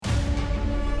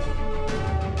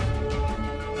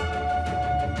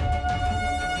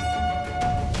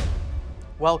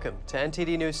Welcome to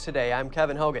NTD News Today. I'm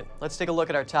Kevin Hogan. Let's take a look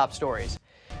at our top stories.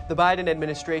 The Biden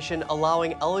administration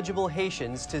allowing eligible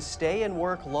Haitians to stay and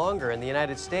work longer in the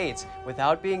United States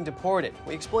without being deported.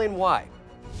 We explain why.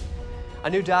 A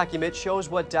new document shows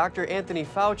what Dr. Anthony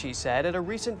Fauci said at a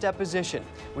recent deposition.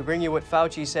 We bring you what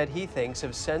Fauci said he thinks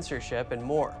of censorship and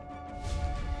more.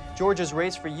 Georgia's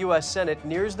race for U.S. Senate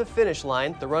nears the finish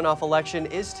line. The runoff election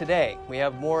is today. We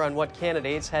have more on what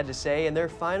candidates had to say in their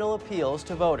final appeals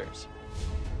to voters.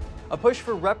 A push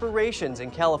for reparations in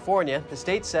California. The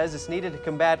state says it's needed to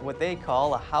combat what they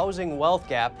call a housing wealth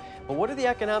gap. But what are the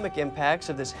economic impacts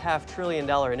of this $500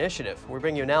 billion initiative? We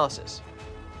bring you analysis.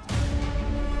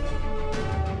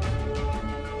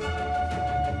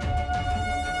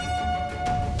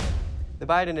 The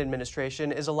Biden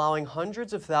administration is allowing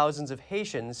hundreds of thousands of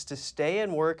Haitians to stay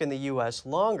and work in the U.S.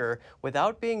 longer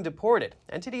without being deported.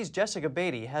 NTD's Jessica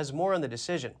Beatty has more on the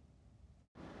decision.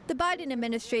 The Biden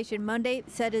administration Monday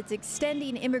said it's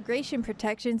extending immigration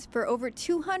protections for over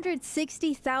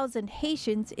 260,000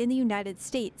 Haitians in the United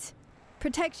States.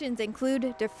 Protections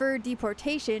include deferred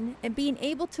deportation and being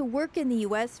able to work in the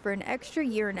U.S. for an extra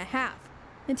year and a half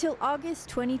until August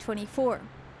 2024.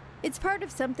 It's part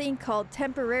of something called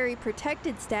Temporary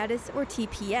Protected Status, or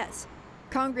TPS.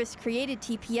 Congress created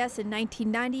TPS in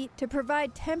 1990 to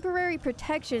provide temporary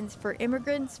protections for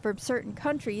immigrants from certain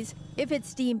countries if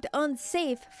it's deemed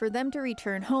unsafe for them to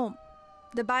return home.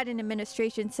 The Biden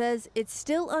administration says it's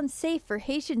still unsafe for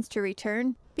Haitians to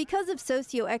return because of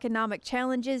socioeconomic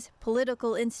challenges,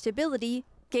 political instability,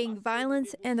 gang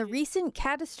violence, and the recent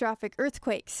catastrophic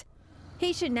earthquakes.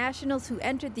 Haitian nationals who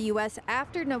entered the U.S.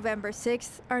 after November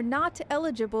 6th are not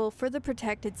eligible for the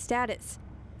protected status.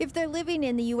 If they're living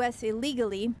in the U.S.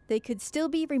 illegally, they could still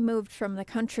be removed from the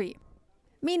country.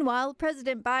 Meanwhile,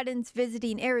 President Biden's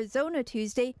visiting Arizona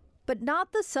Tuesday, but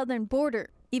not the southern border,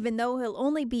 even though he'll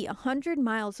only be 100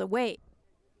 miles away.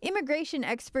 Immigration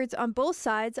experts on both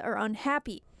sides are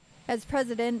unhappy, as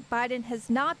President Biden has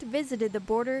not visited the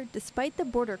border despite the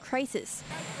border crisis.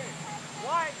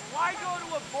 Why go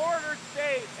to a border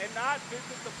state and not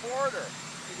visit the border?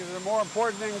 Because there's a more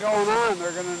important thing going on.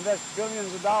 They're going to invest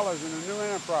billions of dollars in a new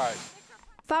enterprise.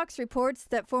 Fox reports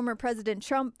that former President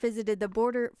Trump visited the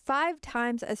border 5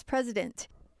 times as president.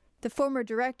 The former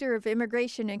director of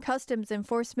Immigration and Customs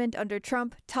Enforcement under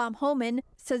Trump, Tom Homan,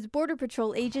 says Border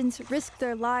Patrol agents risk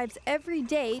their lives every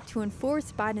day to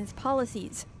enforce Biden's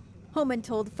policies. Homan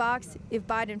told Fox if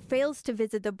Biden fails to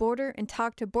visit the border and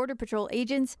talk to Border Patrol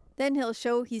agents, then he'll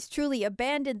show he's truly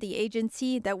abandoned the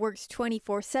agency that works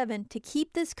 24/7 to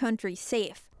keep this country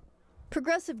safe.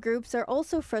 Progressive groups are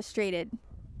also frustrated.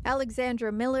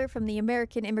 Alexandra Miller from the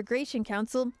American Immigration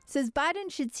Council says Biden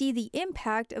should see the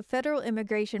impact of federal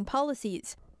immigration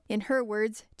policies. In her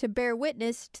words, to bear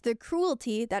witness to the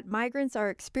cruelty that migrants are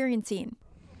experiencing.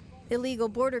 Illegal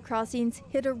border crossings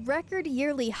hit a record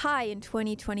yearly high in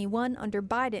 2021 under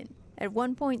Biden at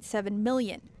 1.7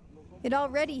 million. It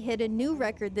already hit a new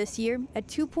record this year at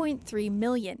 2.3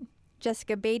 million.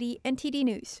 Jessica Beatty, NTD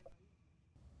News.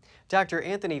 Dr.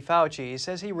 Anthony Fauci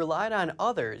says he relied on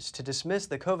others to dismiss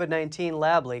the COVID-19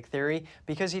 lab leak theory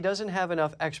because he doesn't have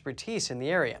enough expertise in the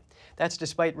area. That's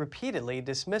despite repeatedly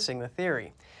dismissing the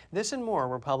theory. This and more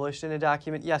were published in a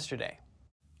document yesterday.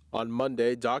 On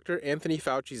Monday, Dr. Anthony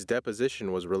Fauci's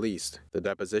deposition was released. The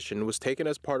deposition was taken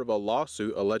as part of a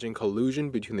lawsuit alleging collusion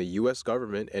between the U.S.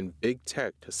 government and big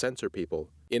tech to censor people.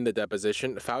 In the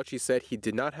deposition, Fauci said he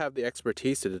did not have the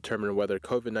expertise to determine whether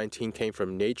COVID-19 came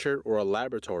from nature or a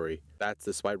laboratory. That's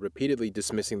despite repeatedly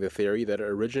dismissing the theory that it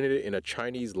originated in a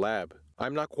Chinese lab.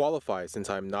 I'm not qualified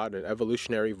since I'm not an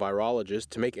evolutionary virologist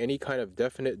to make any kind of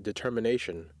definite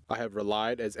determination. I have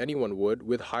relied, as anyone would,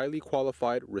 with highly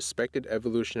qualified, respected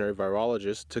evolutionary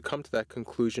virologists to come to that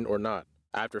conclusion or not.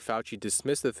 After Fauci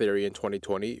dismissed the theory in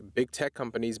 2020, big tech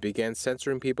companies began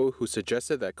censoring people who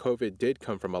suggested that COVID did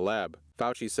come from a lab.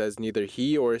 Fauci says neither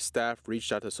he or his staff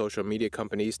reached out to social media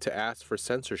companies to ask for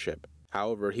censorship.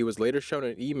 However, he was later shown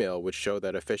an email which showed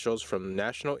that officials from the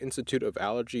National Institute of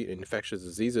Allergy and Infectious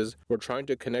Diseases were trying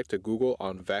to connect to Google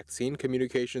on vaccine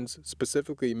communications,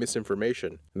 specifically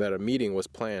misinformation, and that a meeting was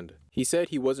planned. He said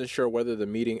he wasn't sure whether the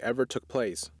meeting ever took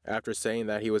place, after saying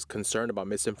that he was concerned about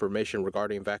misinformation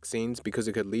regarding vaccines because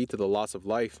it could lead to the loss of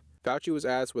life. Fauci was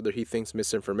asked whether he thinks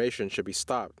misinformation should be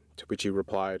stopped, to which he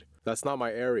replied, "That's not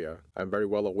my area. I'm very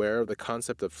well aware of the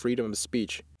concept of freedom of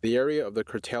speech. The area of the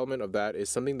curtailment of that is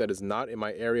something that is not in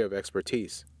my area of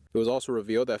expertise." It was also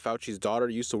revealed that Fauci's daughter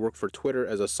used to work for Twitter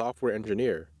as a software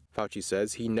engineer. Fauci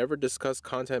says he never discussed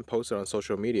content posted on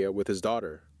social media with his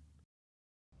daughter.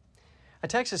 A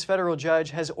Texas federal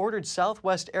judge has ordered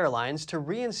Southwest Airlines to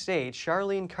reinstate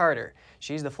Charlene Carter.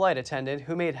 She's the flight attendant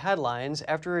who made headlines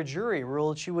after a jury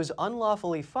ruled she was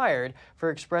unlawfully fired for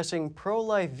expressing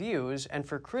pro-life views and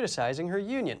for criticizing her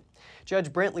union.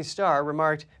 Judge Brantley Starr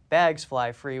remarked, "Bags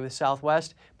fly free with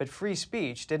Southwest, but free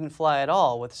speech didn't fly at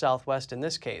all with Southwest in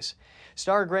this case."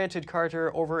 Starr granted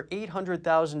Carter over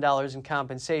 $800,000 in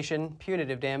compensation,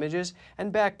 punitive damages,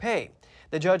 and back pay.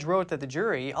 The judge wrote that the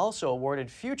jury also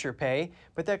awarded future pay,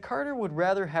 but that Carter would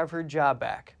rather have her job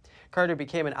back. Carter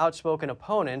became an outspoken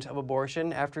opponent of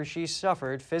abortion after she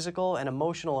suffered physical and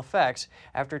emotional effects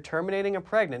after terminating a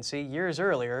pregnancy years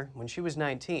earlier when she was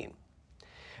 19.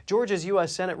 Georgia's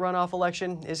U.S. Senate runoff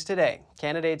election is today.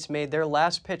 Candidates made their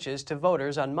last pitches to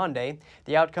voters on Monday.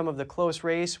 The outcome of the close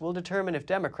race will determine if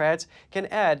Democrats can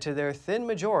add to their thin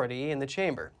majority in the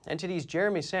chamber. NTD's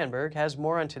Jeremy Sandberg has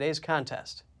more on today's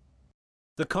contest.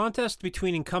 The contest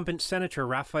between incumbent Senator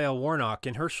Raphael Warnock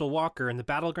and Herschel Walker in the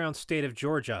battleground state of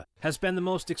Georgia has been the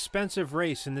most expensive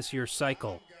race in this year's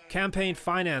cycle. Campaign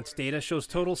finance data shows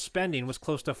total spending was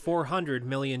close to $400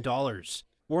 million.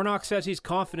 Warnock says he's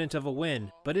confident of a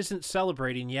win, but isn't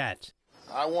celebrating yet.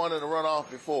 I won in the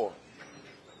runoff before,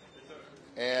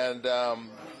 and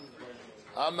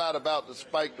I'm not about to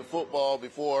spike the football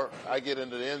before I get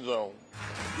into the end zone.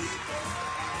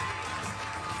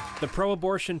 The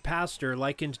pro-abortion pastor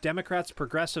likened Democrats'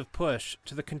 progressive push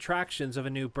to the contractions of a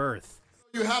new birth.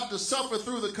 You have to suffer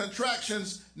through the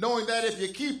contractions, knowing that if you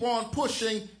keep on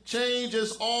pushing, change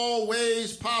is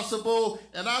always possible.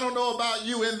 And I don't know about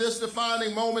you in this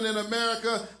defining moment in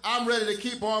America, I'm ready to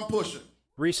keep on pushing.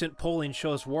 Recent polling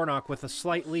shows Warnock with a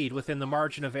slight lead within the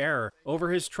margin of error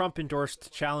over his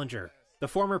Trump-endorsed challenger. The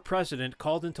former president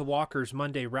called into Walker's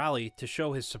Monday rally to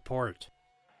show his support.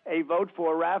 A vote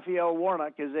for Raphael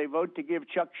Warnock is a vote to give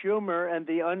Chuck Schumer and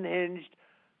the unhinged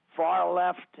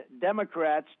far-left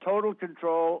Democrats total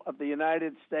control of the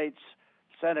United States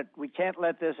Senate. We can't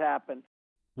let this happen.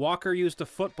 Walker used a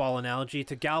football analogy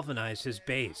to galvanize his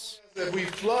base. If we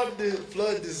flood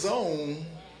the zone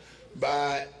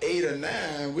by 8 or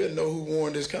 9, we'll know who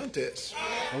won this contest.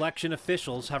 Election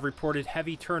officials have reported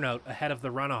heavy turnout ahead of the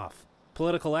runoff.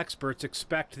 Political experts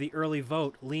expect the early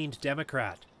vote leaned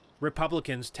Democrat.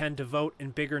 Republicans tend to vote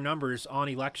in bigger numbers on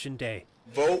Election Day.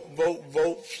 Vote, vote,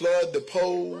 vote, flood the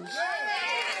polls.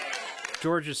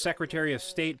 Georgia's Secretary of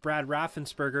State Brad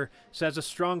Raffensperger says a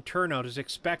strong turnout is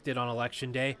expected on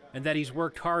Election Day and that he's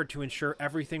worked hard to ensure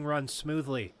everything runs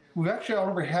smoothly. We've actually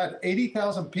already had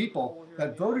 80,000 people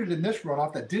that voted in this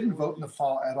runoff that didn't vote in the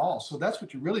fall at all. So that's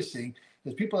what you're really seeing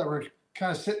is people that were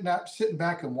kind of sitting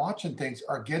back and watching things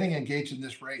are getting engaged in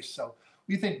this race. So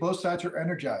we think both sides are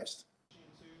energized.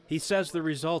 He says the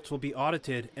results will be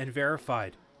audited and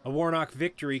verified. A Warnock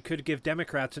victory could give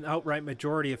Democrats an outright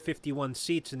majority of 51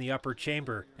 seats in the upper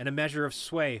chamber and a measure of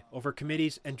sway over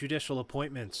committees and judicial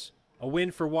appointments. A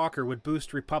win for Walker would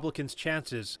boost Republicans'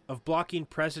 chances of blocking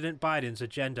President Biden's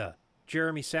agenda.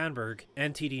 Jeremy Sandberg,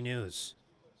 NTD News.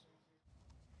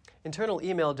 Internal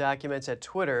email documents at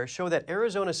Twitter show that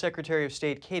Arizona Secretary of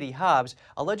State Katie Hobbs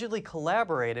allegedly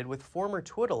collaborated with former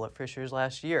Twitter officials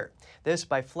last year. This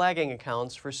by flagging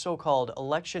accounts for so-called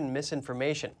election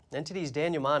misinformation. NTD's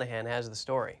Daniel Monahan has the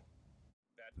story.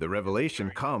 The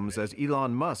revelation comes as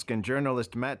Elon Musk and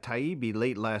journalist Matt Taibbi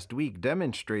late last week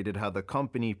demonstrated how the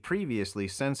company previously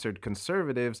censored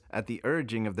conservatives at the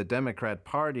urging of the Democrat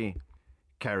Party.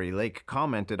 Carrie Lake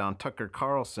commented on Tucker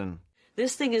Carlson.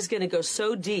 This thing is going to go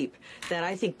so deep that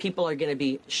I think people are going to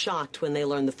be shocked when they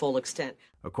learn the full extent.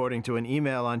 According to an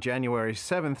email on January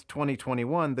 7,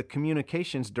 2021, the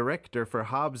communications director for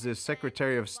Hobbs's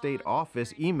Secretary of State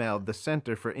office emailed the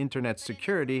Center for Internet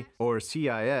Security, or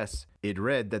CIS. It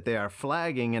read that they are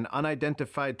flagging an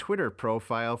unidentified Twitter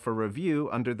profile for review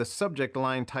under the subject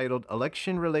line titled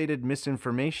Election-Related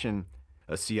Misinformation.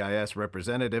 A CIS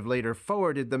representative later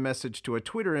forwarded the message to a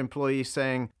Twitter employee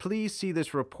saying, "Please see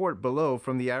this report below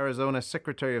from the Arizona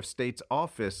Secretary of State's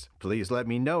office. Please let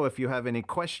me know if you have any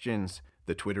questions."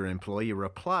 The Twitter employee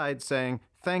replied saying,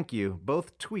 "Thank you.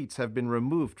 Both tweets have been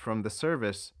removed from the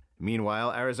service."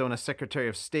 Meanwhile, Arizona Secretary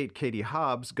of State Katie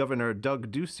Hobbs, Governor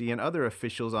Doug Ducey, and other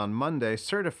officials on Monday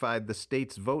certified the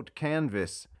state's vote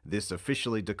canvass. This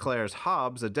officially declares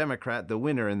Hobbs, a Democrat, the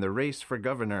winner in the race for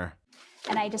governor.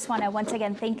 And I just want to once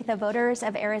again thank the voters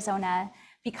of Arizona.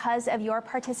 Because of your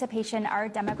participation, our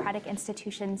democratic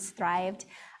institutions thrived.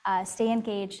 Stay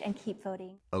engaged and keep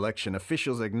voting. Election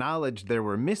officials acknowledged there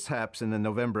were mishaps in the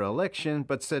November election,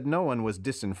 but said no one was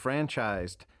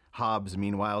disenfranchised. Hobbs,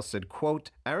 meanwhile, said,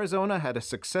 quote, Arizona had a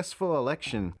successful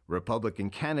election. Republican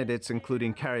candidates,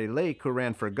 including Kari Lake, who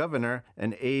ran for governor,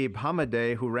 and Abe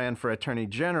Hamadeh, who ran for attorney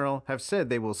general, have said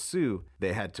they will sue.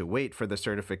 They had to wait for the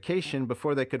certification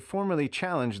before they could formally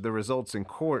challenge the results in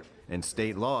court, and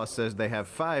state law says they have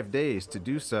 5 days to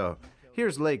do so.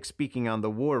 Here's Lake speaking on the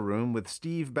War Room with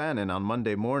Steve Bannon on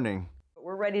Monday morning.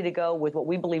 We're ready to go with what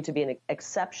we believe to be an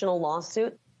exceptional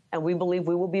lawsuit, and we believe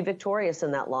we will be victorious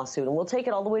in that lawsuit. And we'll take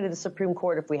it all the way to the Supreme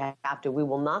Court if we have to. We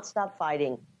will not stop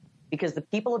fighting because the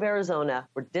people of Arizona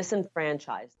were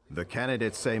disenfranchised. The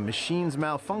candidates say machines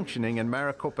malfunctioning in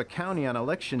Maricopa County on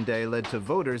Election Day led to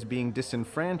voters being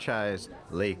disenfranchised.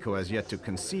 Lake, who has yet to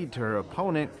concede to her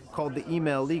opponent, called the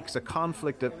email leaks a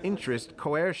conflict of interest,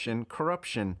 coercion,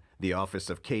 corruption. The office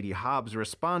of Katie Hobbs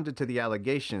responded to the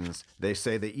allegations. They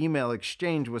say the email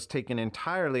exchange was taken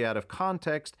entirely out of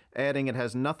context, adding it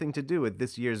has nothing to do with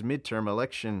this year's midterm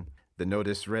election. The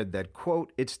notice read that,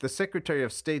 quote, it's the Secretary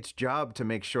of State's job to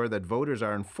make sure that voters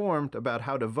are informed about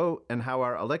how to vote and how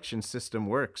our election system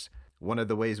works. One of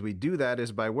the ways we do that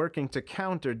is by working to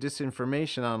counter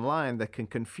disinformation online that can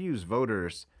confuse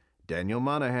voters. Daniel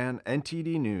Monahan,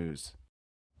 NTD News.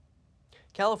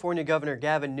 California Governor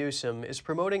Gavin Newsom is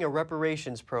promoting a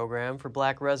reparations program for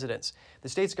black residents. The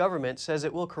state's government says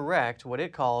it will correct what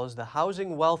it calls the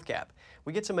housing wealth gap.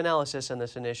 We get some analysis on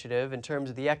this initiative in terms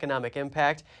of the economic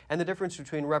impact and the difference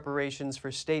between reparations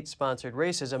for state-sponsored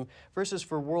racism versus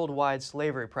for worldwide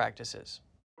slavery practices.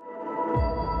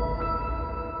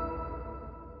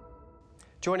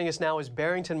 Joining us now is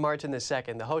Barrington Martin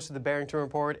II, the host of the Barrington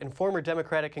Report and former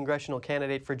Democratic congressional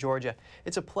candidate for Georgia.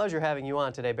 It's a pleasure having you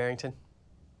on today, Barrington.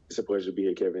 It's a pleasure to be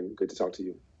here, Kevin. Good to talk to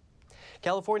you.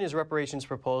 California's reparations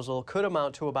proposal could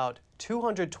amount to about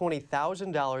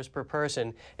 $220,000 per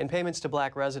person in payments to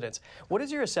black residents. What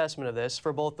is your assessment of this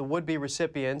for both the would-be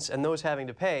recipients and those having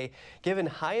to pay, given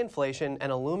high inflation and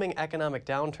a looming economic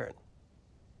downturn?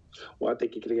 Well, I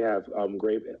think it could have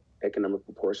great economic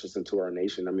proportions into our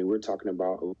nation. I mean, we're talking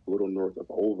about a little north of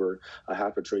over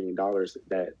 $500 billion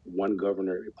that one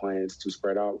governor plans to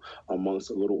spread out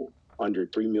amongst a little under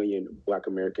 3 million Black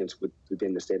Americans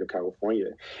within the state of California.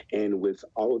 And with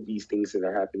all of these things that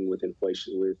are happening with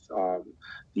inflation, with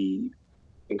the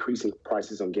increasing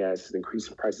prices on gas, the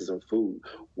increasing prices on food,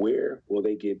 where will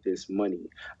they get this money?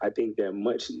 I think that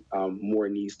much more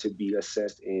needs to be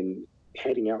assessed in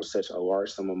handing out such a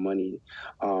large sum of money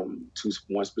to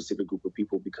one specific group of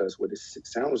people, because what it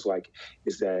sounds like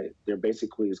is that they're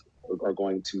basically are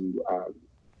going to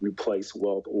replace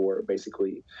wealth or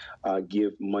basically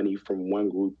give money from one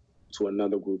group to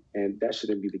another group. And that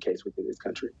shouldn't be the case within this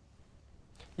country.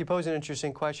 You pose an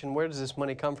interesting question. Where does this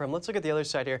money come from? Let's look at the other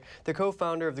side here. The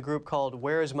co-founder of the group called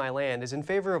Where Is My Land is in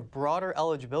favor of broader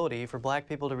eligibility for black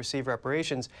people to receive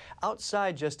reparations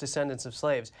outside just descendants of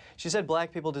slaves. She said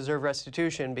black people deserve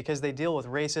restitution because they deal with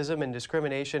racism and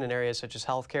discrimination in areas such as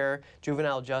healthcare,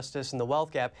 juvenile justice, and the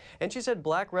wealth gap. And she said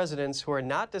black residents who are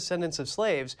not descendants of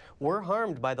slaves were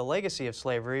harmed by the legacy of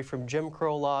slavery from Jim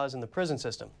Crow laws and the prison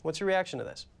system. What's your reaction to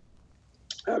this?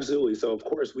 Absolutely. So, of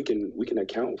course, we can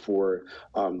account for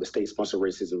the state-sponsored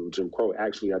racism of Jim Crow.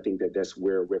 Actually, I think that that's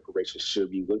where reparations should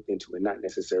be looked into, and not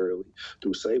necessarily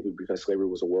through slavery, because slavery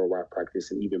was a worldwide practice,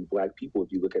 and even black people,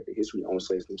 if you look at the history, owned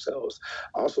slaves themselves.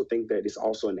 I also think that it's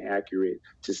also inaccurate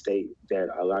to state that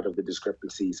a lot of the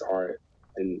discrepancies are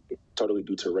totally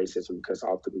due to racism, because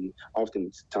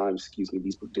oftentimes,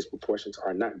 these disproportions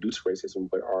are not due to racism,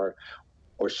 but are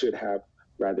or should have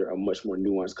rather a much more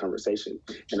nuanced conversation.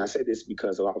 And I say this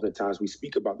because a lot of the times we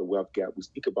speak about the wealth gap, we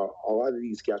speak about a lot of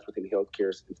these gaps within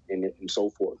healthcare and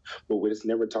so forth. But what is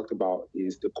never talked about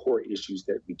is the core issues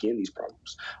that begin these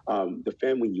problems. The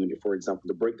family unit, for example,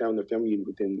 the breakdown of the family unit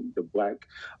within the Black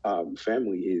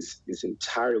family is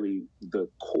entirely the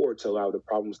core to a lot of the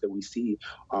problems that we see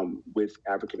with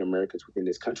African Americans within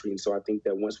this country. And so I think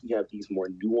that once we have these more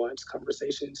nuanced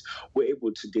conversations, we're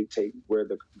able to dictate where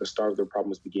the start of the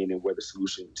problems begin and where the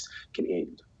solutions can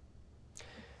end.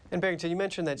 And Barrington, you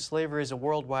mentioned that slavery is a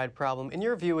worldwide problem. In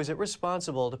your view, is it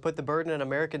responsible to put the burden on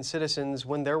American citizens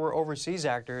when there were overseas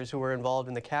actors who were involved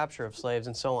in the capture of slaves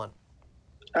and so on?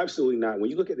 Absolutely not. When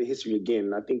you look at the history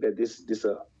again, I think that this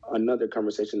another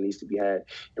conversation needs to be had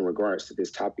in regards to this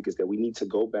topic, is that we need to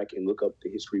go back and look up the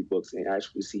history books and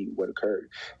actually see what occurred.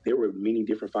 There were many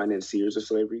different financiers of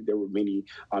slavery. There were many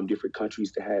different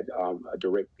countries that had a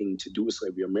direct thing to do with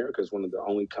slavery. America is one of the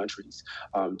only countries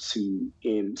to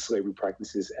end slavery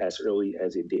practices as early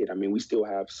as it did. I mean, we still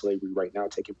have slavery right now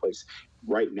taking place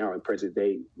right now in present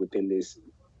day within this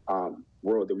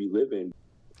world that we live in.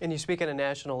 And you speak at a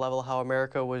national level how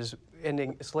America was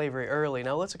ending slavery early.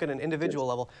 Now let's look at an individual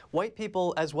level. White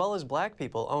people as well as black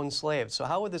people own slaves. So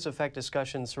how would this affect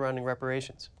discussions surrounding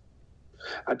reparations?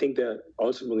 I think that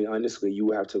ultimately, honestly,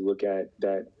 you have to look at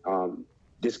that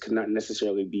this could not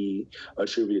necessarily be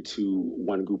attributed to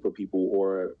one group of people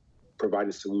or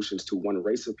providing solutions to one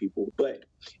race of people. But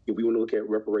if we want to look at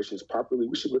reparations properly,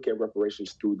 we should look at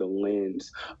reparations through the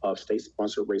lens of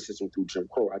state-sponsored racism through Jim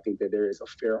Crow. I think that there is a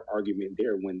fair argument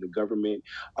there when the government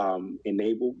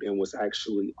enabled and was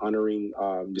actually honoring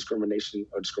discrimination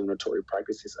or discriminatory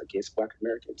practices against Black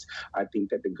Americans. I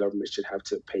think that the government should have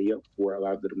to pay up for a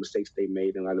lot of the mistakes they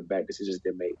made and a lot of bad decisions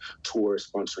they made towards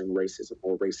sponsoring racism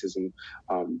or racism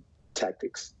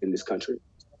tactics in this country.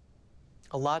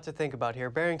 A lot to think about here.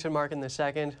 Barrington Markin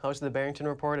II, host of the Barrington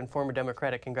Report and former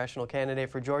Democratic congressional candidate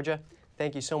for Georgia.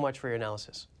 Thank you so much for your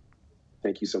analysis.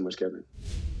 Thank you so much, Kevin.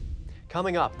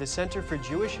 Coming up, the Center for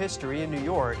Jewish History in New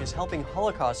York is helping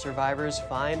Holocaust survivors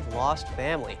find lost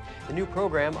family. The new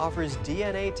program offers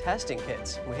DNA testing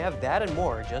kits. We have that and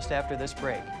more just after this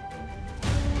break.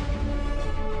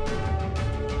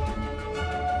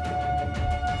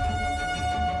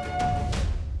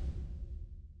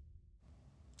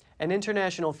 An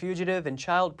international fugitive and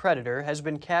child predator has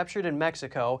been captured in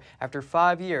Mexico after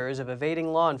 5 years of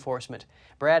evading law enforcement.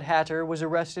 Brad Hatter was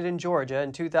arrested in Georgia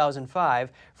in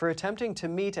 2005 for attempting to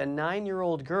meet a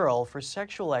 9-year-old girl for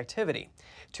sexual activity.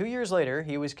 2 years later,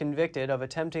 he was convicted of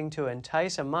attempting to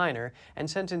entice a minor and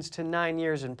sentenced to 9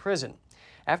 years in prison.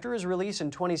 After his release in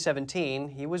 2017,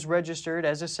 he was registered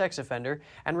as a sex offender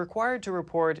and required to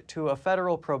report to a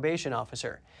federal probation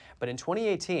officer. But in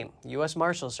 2018, the U.S.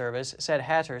 Marshals Service said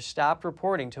Hatter stopped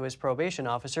reporting to his probation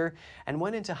officer and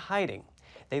went into hiding.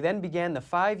 They then began the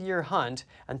 5-year hunt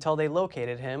until they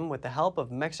located him with the help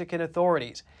of Mexican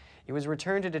authorities. He was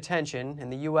returned to detention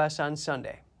in the U.S. on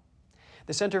Sunday.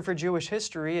 The Center for Jewish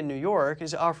History in New York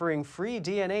is offering free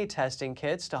DNA testing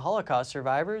kits to Holocaust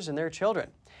survivors and their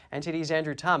children. NTD's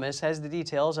Andrew Thomas has the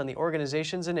details on the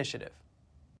organization's initiative.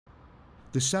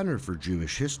 The Center for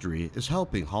Jewish History is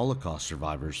helping Holocaust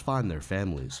survivors find their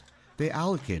families. They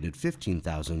allocated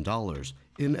 $15,000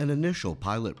 in an initial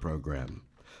pilot program.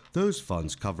 Those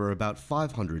funds cover about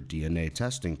 500 DNA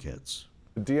testing kits.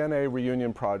 The DNA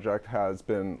Reunion Project has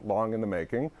been long in the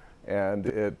making, and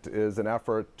it is an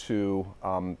effort to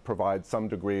provide some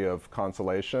degree of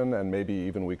consolation and maybe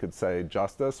even we could say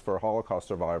justice for Holocaust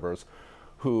survivors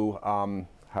who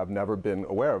have never been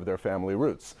aware of their family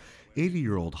roots.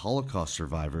 80-year-old Holocaust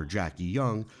survivor Jackie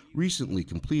Young recently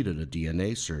completed a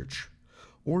DNA search.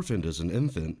 Orphaned as an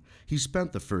infant, he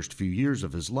spent the first few years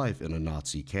of his life in a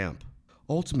Nazi camp.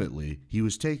 Ultimately, he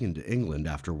was taken to England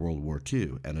after World War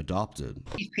II and adopted.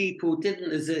 These people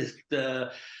didn't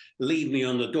leave me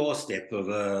on the doorstep of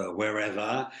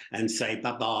wherever and say,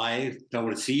 bye-bye, don't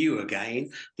want to see you again.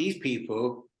 These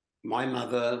people, my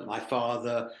mother, my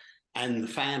father, and the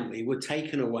family were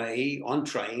taken away on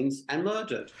trains and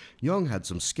murdered. Young had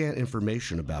some scant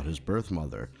information about his birth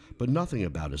mother, but nothing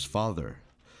about his father.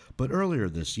 But earlier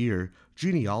this year,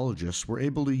 genealogists were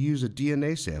able to use a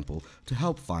DNA sample to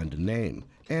help find a name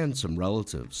and some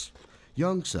relatives.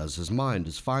 Young says his mind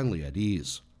is finally at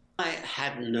ease. I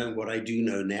hadn't known what I do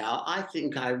know now. I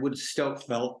think I would still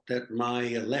felt that my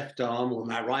left arm or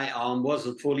my right arm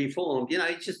wasn't fully formed. You know,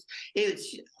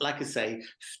 it's like I say,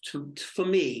 for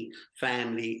me,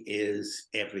 family is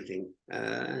everything.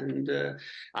 And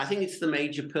I think it's the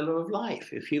major pillar of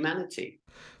life, of humanity.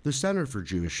 The Center for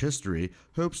Jewish History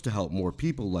hopes to help more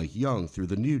people like Young through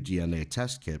the new DNA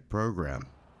test kit program.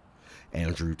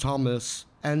 Andrew Thomas,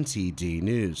 NTD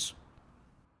News.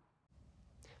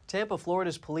 Tampa,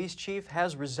 Florida's police chief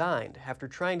has resigned after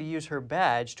trying to use her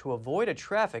badge to avoid a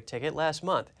traffic ticket last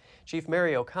month. Chief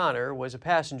Mary O'Connor was a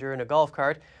passenger in a golf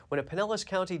cart when a Pinellas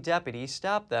County deputy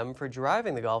stopped them for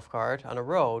driving the golf cart on a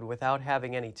road without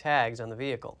having any tags on the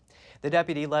vehicle. The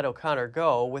deputy let O'Connor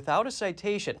go without a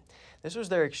citation. This was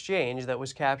their exchange that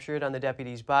was captured on the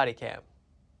deputy's body cam.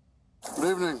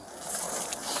 Good evening.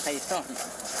 How you doing?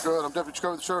 Good. I'm Deputy Chief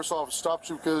of the Sheriff's Office. Stopped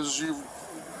you because you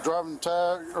driving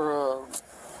tag or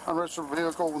unregistered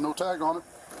vehicle with no tag on it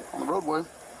on the roadway.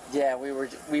 Yeah,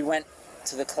 we went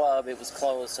to the club. It was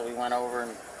closed, so we went over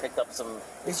and picked up some.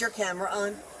 Is your camera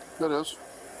on? It is.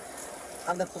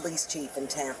 I'm the police chief in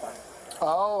Tampa.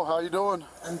 Oh, how you doing?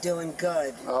 I'm doing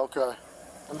good. Okay.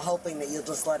 I'm hoping that you'll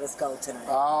just let us go tonight.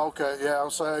 Oh, okay. Yeah,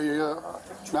 I'll say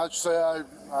now that you say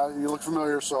you look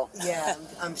familiar, so. Yeah,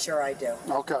 I'm sure I do.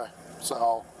 Okay. So,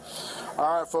 all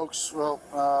right, folks. Well,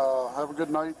 have a good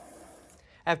night.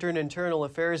 After an internal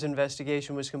affairs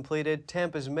investigation was completed,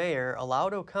 Tampa's mayor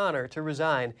allowed O'Connor to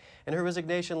resign. In her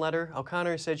resignation letter,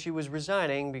 O'Connor said she was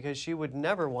resigning because she would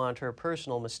never want her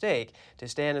personal mistake to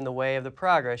stand in the way of the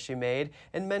progress she made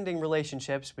in mending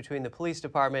relationships between the police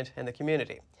department and the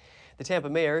community. The Tampa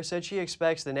mayor said she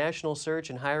expects the national search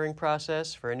and hiring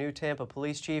process for a new Tampa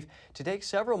police chief to take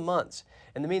several months.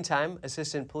 In the meantime,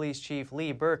 Assistant Police Chief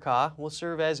Lee Burkaw will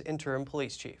serve as interim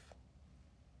police chief.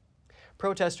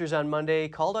 Protesters on Monday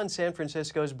called on San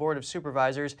Francisco's Board of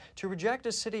Supervisors to reject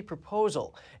a city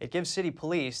proposal. It gives city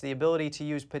police the ability to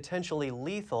use potentially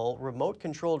lethal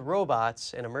remote-controlled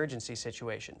robots in emergency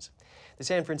situations. The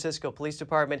San Francisco Police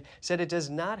Department said it does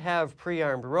not have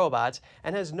pre-armed robots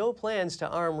and has no plans to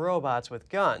arm robots with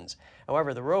guns.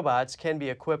 However, the robots can be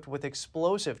equipped with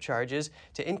explosive charges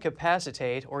to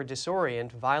incapacitate or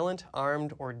disorient violent,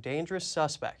 armed, or dangerous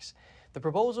suspects. The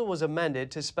proposal was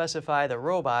amended to specify that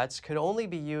robots could only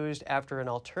be used after an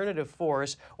alternative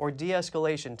force or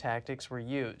de-escalation tactics were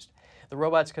used. The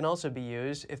robots can also be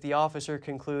used if the officer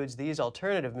concludes these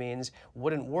alternative means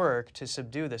wouldn't work to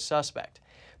subdue the suspect.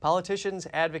 Politicians,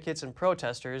 advocates, and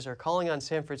protesters are calling on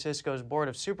San Francisco's Board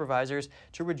of Supervisors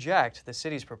to reject the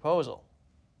city's proposal.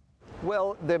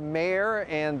 Well, the mayor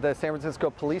and the San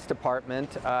Francisco Police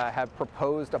Department have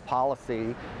proposed a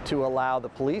policy to allow the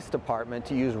police department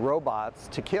to use robots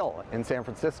to kill in San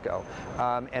Francisco.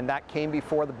 And that came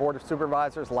before the Board of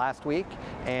Supervisors last week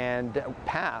and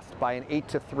passed by an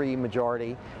 8-3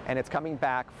 majority. And it's coming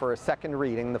back for a second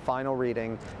reading, the final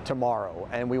reading, tomorrow.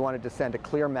 And we wanted to send a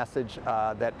clear message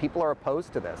that people are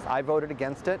opposed to this. I voted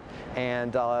against it,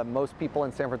 and most people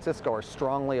in San Francisco are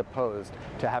strongly opposed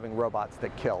to having robots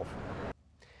that kill.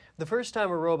 The first time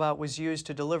a robot was used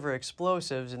to deliver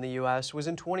explosives in the U.S. was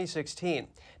in 2016.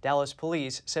 Dallas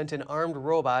police sent an armed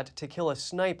robot to kill a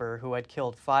sniper who had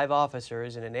killed 5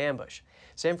 officers in an ambush.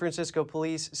 San Francisco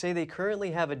police say they currently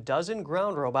have a dozen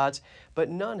ground robots, but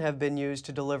none have been used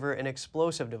to deliver an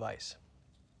explosive device.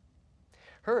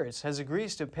 Hertz has agreed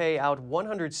to pay out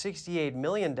 $168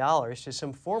 million to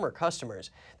some former customers.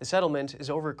 The settlement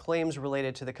is over claims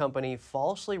related to the company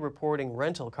falsely reporting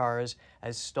rental cars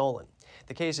as stolen.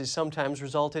 The case has sometimes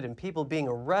resulted in people being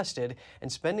arrested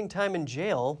and spending time in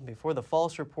jail before the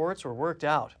false reports were worked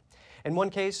out. In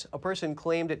one case, a person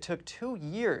claimed it took 2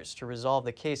 years to resolve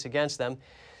the case against them.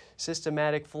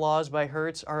 Systematic flaws by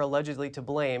Hertz are allegedly to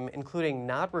blame, including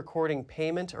not recording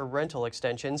payment or rental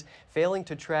extensions, failing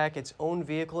to track its own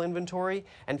vehicle inventory,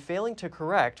 and failing to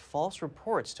correct false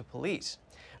reports to police.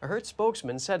 A Hertz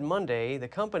spokesman said Monday the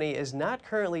company is not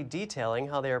currently detailing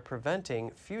how they are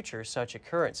preventing future such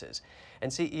occurrences.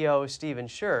 And CEO Steven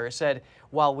Scher said,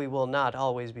 "While we will not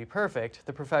always be perfect,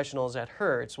 the professionals at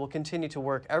Hertz will continue to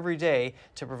work every day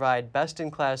to provide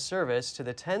best-in-class service to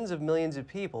the tens of millions of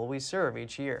people we serve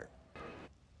each year."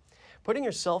 Putting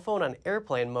your cell phone on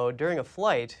airplane mode during a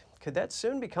flight, could that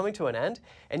soon be coming to an end?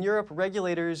 In Europe,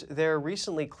 regulators there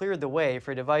recently cleared the way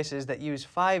for devices that use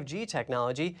 5G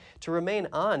technology to remain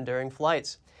on during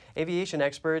flights. Aviation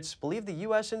experts believe the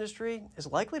U.S. industry is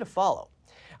likely to follow.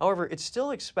 However, it's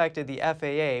still expected the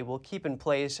FAA will keep in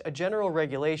place a general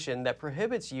regulation that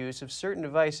prohibits use of certain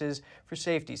devices for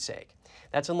safety's sake.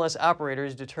 That's unless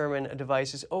operators determine a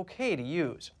device is okay to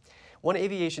use. One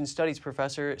aviation studies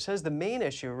professor says the main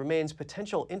issue remains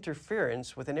potential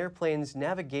interference with an airplane's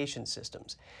navigation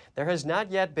systems. There has not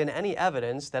yet been any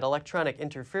evidence that electronic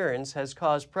interference has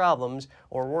caused problems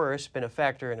or, worse, been a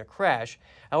factor in a crash.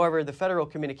 However, the Federal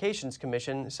Communications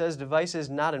Commission says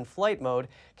devices not in flight mode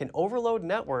can overload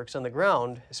networks on the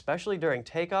ground, especially during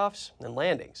takeoffs and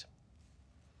landings.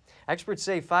 Experts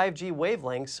say 5G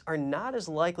wavelengths are not as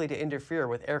likely to interfere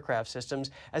with aircraft systems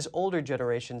as older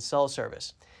generation cell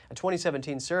service. A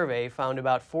 2017 survey found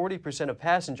about 40% of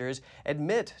passengers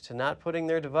admit to not putting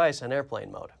their device on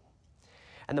airplane mode.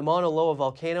 And the Mauna Loa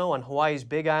volcano on Hawaii's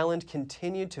Big Island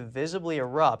continued to visibly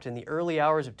erupt in the early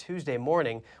hours of Tuesday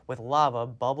morning, with lava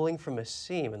bubbling from a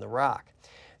seam in the rock.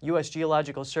 U.S.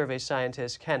 Geological Survey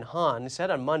scientist Ken Hahn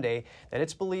said on Monday that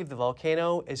it's believed the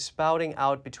volcano is spouting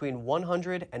out between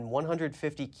 100 and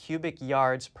 150 cubic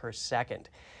yards per second.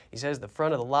 He says the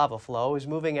front of the lava flow is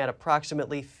moving at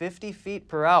approximately 50 feet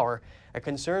per hour. A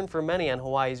concern for many on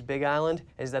Hawaii's Big Island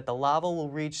is that the lava will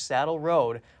reach Saddle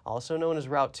Road, also known as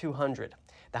Route 200.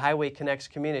 The highway connects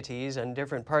communities on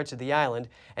different parts of the island,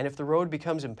 and if the road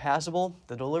becomes impassable,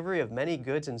 the delivery of many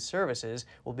goods and services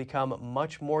will become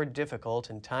much more difficult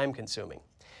and time-consuming.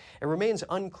 It remains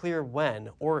unclear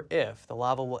when or if the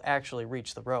lava will actually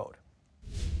reach the road.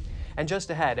 And just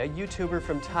ahead, a YouTuber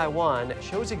from Taiwan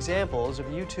shows examples of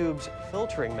YouTube's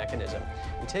filtering mechanism.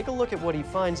 We take a look at what he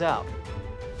finds out.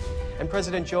 And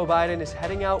President Joe Biden is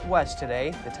heading out west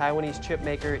today. The Taiwanese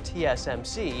chipmaker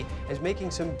TSMC is making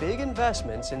some big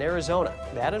investments in Arizona.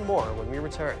 That and more when we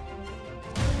return.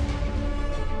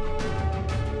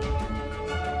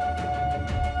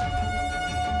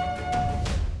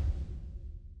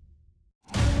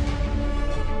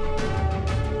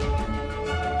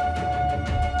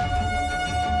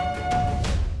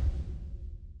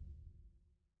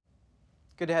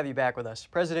 Good to have you back with us.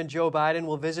 President Joe Biden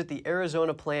will visit the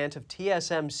Arizona plant of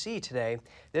TSMC today.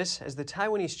 This, as the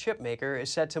Taiwanese chipmaker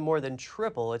is set to more than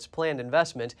triple its planned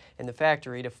investment in the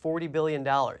factory to $40 billion.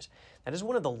 That is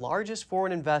one of the largest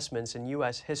foreign investments in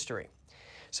U.S. history.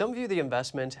 Some view the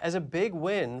investment as a big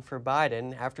win for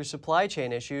Biden after supply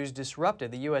chain issues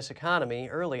disrupted the U.S. economy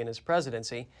early in his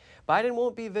presidency. Biden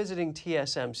won't be visiting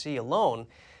TSMC alone.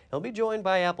 He'll be joined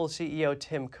by Apple CEO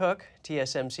Tim Cook,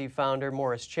 TSMC founder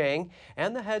Morris Chang,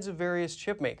 and the heads of various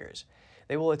chip makers.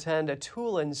 They will attend a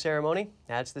tool-in ceremony.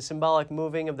 That's the symbolic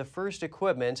moving of the first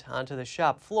equipment onto the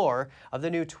shop floor of the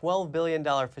new $12 billion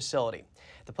facility.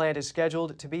 The plant is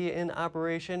scheduled to be in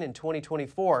operation in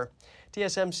 2024.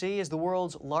 TSMC is the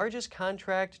world's largest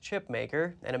contract chip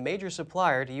maker and a major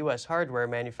supplier to U.S. hardware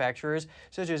manufacturers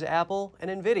such as Apple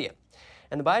and NVIDIA.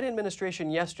 And the Biden administration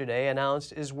yesterday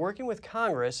announced it is working with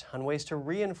Congress on ways to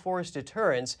reinforce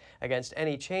deterrence against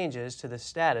any changes to the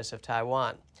status of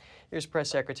Taiwan. Here's Press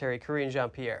Secretary Karine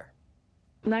Jean-Pierre.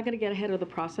 I'm not going to get ahead of the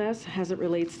process as it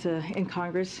relates to in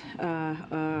Congress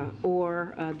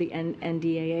or the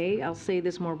NDAA. I'll say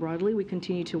this more broadly. We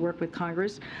continue to work with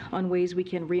Congress on ways we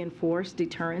can reinforce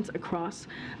deterrence across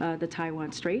the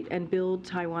Taiwan Strait and build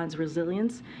Taiwan's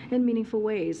resilience in meaningful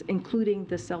ways, including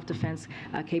the self-defense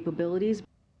capabilities.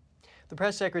 The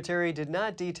press secretary did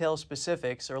not detail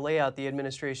specifics or lay out the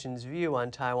administration's view on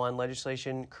Taiwan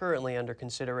legislation currently under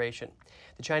consideration.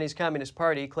 The Chinese Communist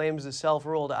Party claims the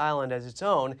self-ruled island as its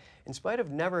own, in spite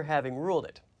of never having ruled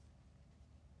it.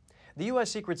 The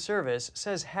U.S. Secret Service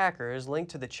says hackers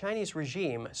linked to the Chinese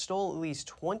regime stole at least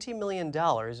 $20 million in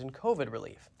COVID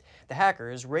relief. The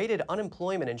hackers raided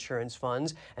unemployment insurance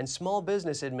funds and Small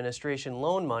Business Administration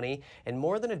loan money in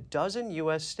more than a dozen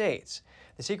U.S. states.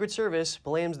 The Secret Service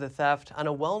blames the theft on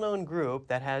a well-known group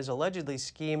that has allegedly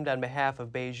schemed on behalf of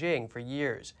Beijing for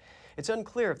years. It's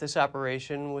unclear if this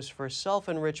operation was for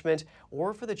self-enrichment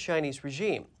or for the Chinese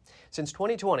regime. Since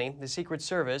 2020, the Secret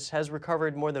Service has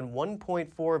recovered more than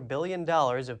 $1.4 billion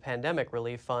of pandemic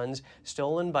relief funds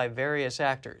stolen by various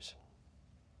actors.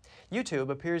 YouTube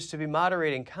appears to be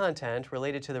moderating content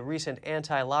related to the recent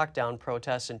anti-lockdown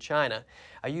protests in China.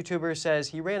 A YouTuber says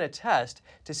he ran a test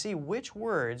to see which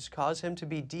words cause him to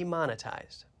be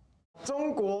demonetized.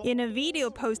 In a video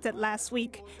posted last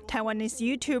week, Taiwanese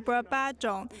YouTuber Ba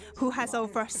Zhong, who has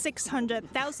over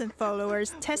 600,000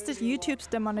 followers, tested YouTube's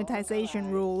demonetization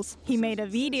rules. He made a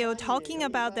video talking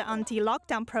about the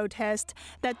anti-lockdown protest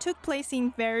that took place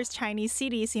in various Chinese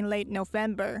cities in late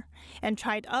November, and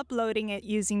tried uploading it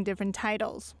using different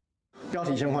titles.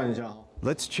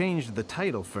 Let's change the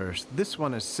title first. This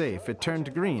one is safe. It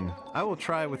turned green. I will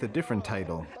try with a different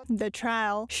title. The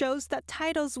trial shows that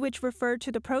titles which refer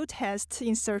to the protests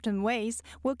in certain ways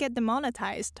will get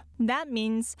demonetized. That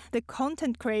means the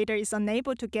content creator is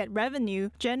unable to get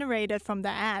revenue generated from the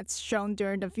ads shown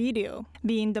during the video.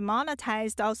 Being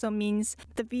demonetized also means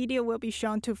the video will be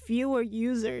shown to fewer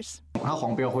users.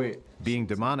 Being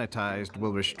demonetized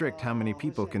will restrict how many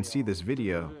people can see this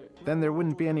video. Then there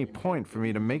wouldn't be any point for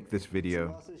me to make this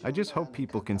video. I just hope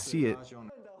people can see it.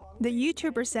 The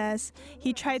YouTuber says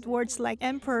he tried words like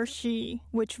Emperor Xi,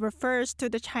 which refers to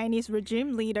the Chinese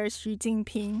regime leader Xi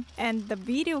Jinping, and the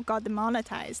video got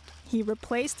demonetized. He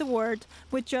replaced the word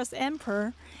with just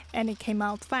Emperor, and it came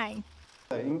out fine.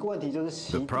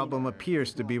 The problem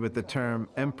appears to be with the term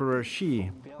Emperor Xi.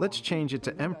 Let's change it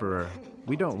to Emperor.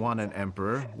 We don't want an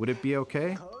emperor. Would it be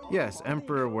okay? Yes,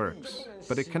 Emperor works,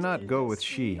 but it cannot go with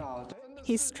Xi.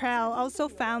 His trial also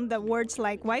found that words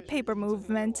like white paper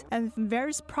movement and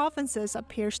various provinces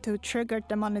appears to trigger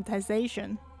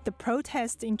demonetization. The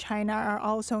protests in China are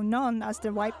also known as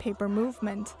the white paper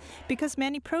movement because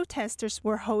many protesters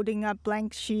were holding a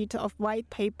blank sheet of white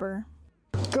paper.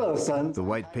 The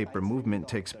white paper movement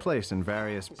takes place in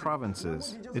various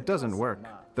provinces. It doesn't work.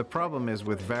 The problem is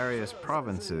with various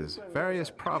provinces. Various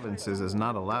provinces is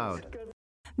not allowed.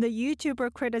 The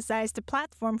YouTuber criticized the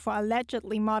platform for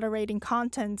allegedly moderating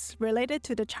contents related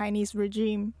to the Chinese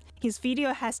regime. His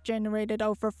video has generated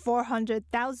over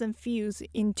 400,000 views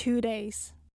in 2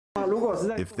 days.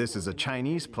 If this is a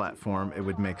Chinese platform, it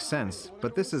would make sense,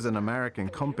 but this is an American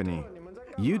company.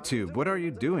 YouTube, what are you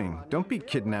doing? Don't be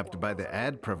kidnapped by the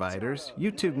ad providers.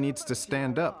 YouTube needs to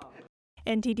stand up.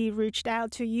 NTD reached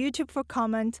out to YouTube for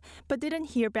comment, but didn't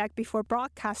hear back before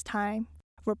broadcast time.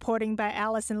 Reporting by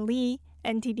Allison Lee,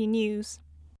 NTD News.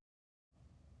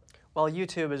 While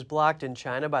YouTube is blocked in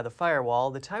China by the firewall,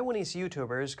 the Taiwanese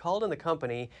YouTubers called on the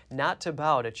company not to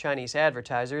bow to Chinese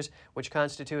advertisers, which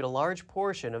constitute a large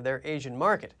portion of their Asian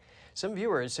market. Some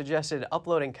viewers suggested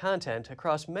uploading content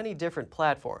across many different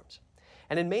platforms.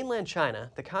 And in mainland China,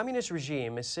 the communist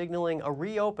regime is signaling a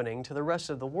reopening to the rest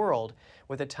of the world.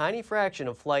 With a tiny fraction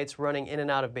of flights running in and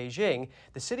out of Beijing,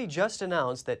 the city just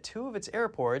announced that 2 of its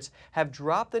airports have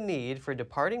dropped the need for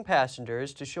departing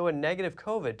passengers to show a negative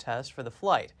COVID test for the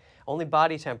flight. Only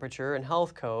body temperature and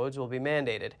health codes will be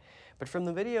mandated. But from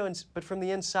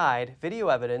the inside, video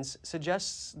evidence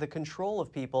suggests the control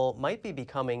of people might be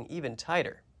becoming even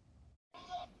tighter.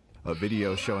 A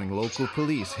video showing local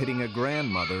police hitting a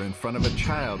grandmother in front of a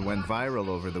child went viral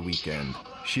over the weekend.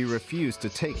 She refused to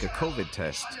take a COVID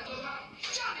test.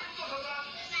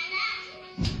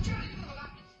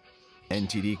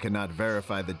 NTD cannot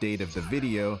verify the date of the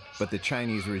video, but the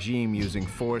Chinese regime using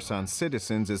force on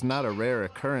citizens is not a rare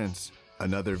occurrence.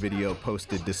 Another video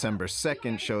posted December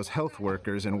 2nd shows health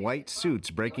workers in white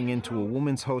suits breaking into a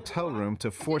woman's hotel room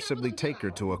to forcibly take her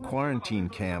to a quarantine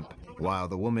camp. While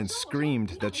the woman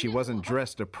screamed that she wasn't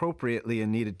dressed appropriately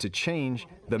and needed to change,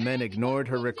 the men ignored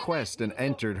her request and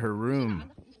entered her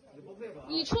room.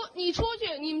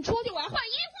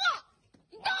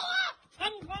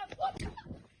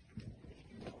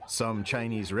 Some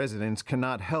Chinese residents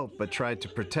cannot help but try to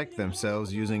protect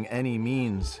themselves using any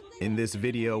means. In this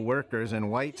video, workers in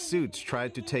white suits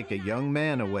tried to take a young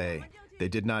man away. They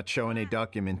did not show any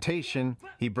documentation.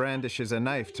 He brandishes a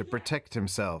knife to protect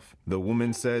himself. The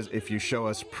woman says, "If you show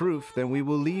us proof, then we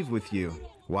will leave with you."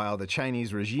 While the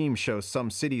Chinese regime shows some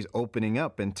cities opening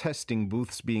up and testing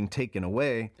booths being taken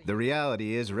away, the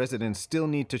reality is residents still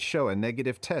need to show a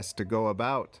negative test to go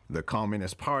about. The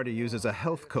Communist Party uses a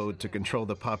health code to control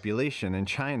the population in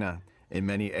China. In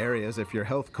many areas, if your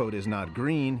health code is not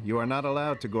green, you are not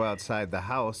allowed to go outside the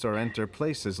house or enter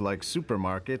places like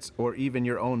supermarkets or even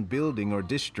your own building or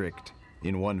district.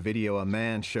 In one video, a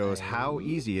man shows how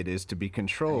easy it is to be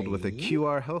controlled with a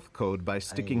QR health code by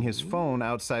sticking his phone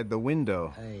outside the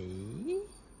window.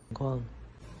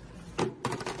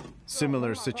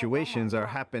 Similar situations are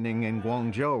happening in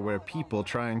Guangzhou, where people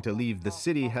trying to leave the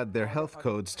city had their health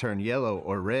codes turn yellow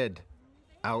or red.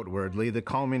 Outwardly, the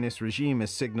communist regime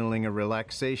is signaling a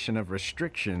relaxation of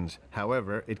restrictions.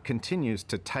 However, it continues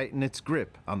to tighten its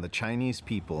grip on the Chinese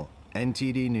people.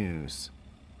 NTD News.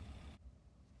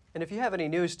 And if you have any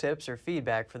news tips or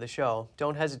feedback for the show,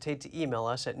 don't hesitate to email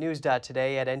us at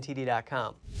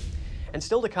news.today@ntd.com. And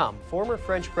still to come, former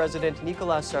French President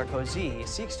Nicolas Sarkozy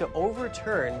seeks to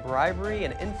overturn bribery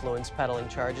and influence peddling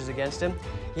charges against him.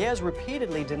 He has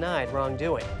repeatedly denied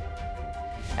wrongdoing.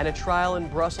 And a trial in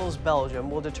Brussels, Belgium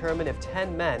will determine if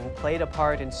 10 men played a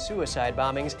part in suicide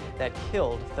bombings that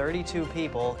killed 32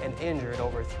 people and injured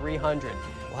over 300.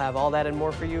 We'll have all that and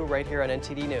more for you right here on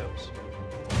NTD News.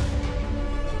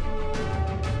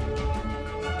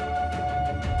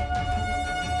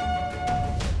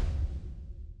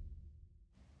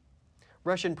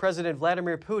 Russian President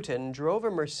Vladimir Putin drove a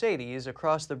Mercedes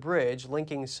across the bridge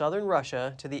linking southern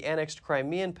Russia to the annexed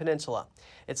Crimean Peninsula.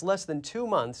 It's less than 2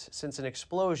 months since an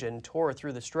explosion tore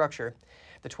through the structure.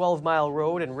 The 12-mile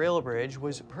road and rail bridge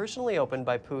was personally opened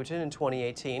by Putin in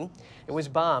 2018. It was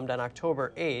bombed on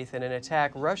October 8th in an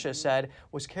attack Russia said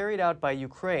was carried out by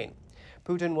Ukraine.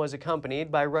 Putin was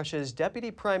accompanied by Russia's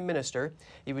deputy prime minister.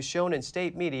 He was shown in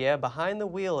state media behind the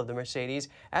wheel of the Mercedes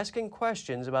asking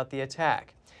questions about the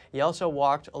attack. He also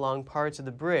walked along parts of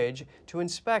the bridge to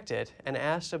inspect it and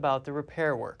asked about the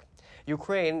repair work.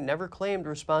 Ukraine never claimed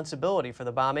responsibility for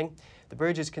the bombing. The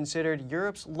bridge is considered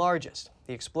Europe's largest.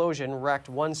 The explosion wrecked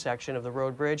one section of the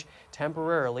road bridge,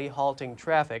 temporarily halting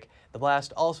traffic. The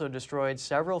blast also destroyed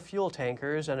several fuel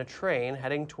tankers and a train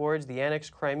heading towards the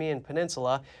annexed Crimean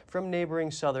Peninsula from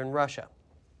neighboring southern Russia.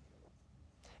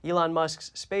 Elon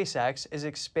Musk's SpaceX is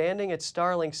expanding its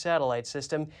Starlink satellite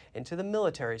system into the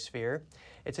military sphere.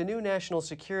 It's a new national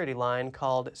security line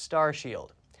called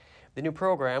Starshield. The new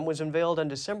program was unveiled on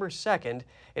December 2nd.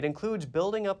 It includes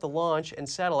building up the launch and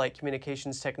satellite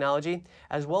communications technology,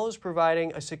 as well as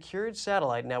providing a secured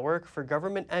satellite network for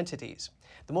government entities.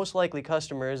 The most likely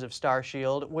customers of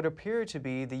Starshield would appear to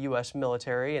be the U.S.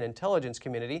 military and intelligence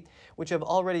community, which have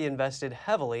already invested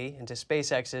heavily into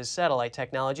SpaceX's satellite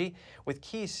technology, with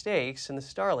key stakes in the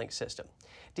Starlink system.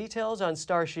 Details on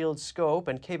Starshield's scope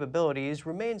and capabilities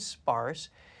remain sparse,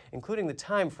 including the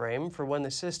time frame for when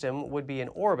the system would be in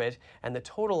orbit and the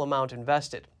total amount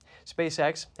invested.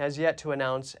 SpaceX has yet to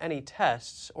announce any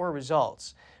tests or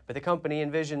results, but the company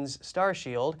envisions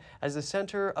Starshield as the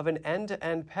center of an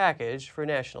end-to-end package for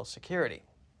national security.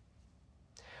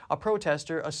 A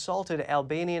protester assaulted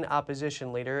Albanian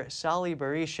opposition leader Sali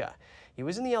Berisha. He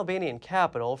was in the Albanian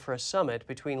capital for a summit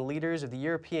between leaders of the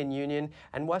European Union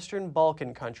and Western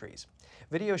Balkan countries.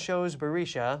 Video shows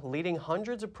Berisha leading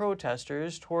hundreds of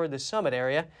protesters toward the summit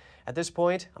area. At this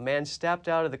point, a man stepped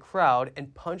out of the crowd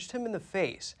and punched him in the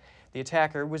face. The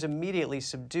attacker was immediately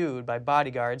subdued by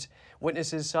bodyguards.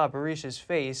 Witnesses saw Berisha's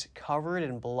face covered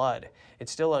in blood.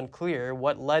 It's still unclear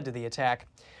what led to the attack.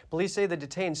 Police say the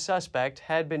detained suspect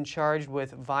had been charged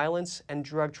with violence and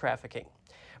drug trafficking.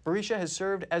 Berisha has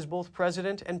served as both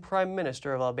president and prime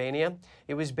minister of Albania.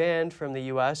 He was banned from the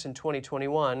U.S. in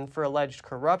 2021 for alleged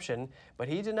corruption, but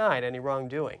he denied any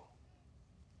wrongdoing.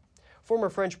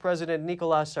 Former French President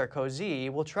Nicolas Sarkozy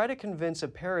will try to convince a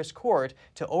Paris court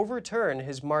to overturn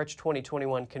his March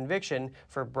 2021 conviction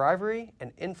for bribery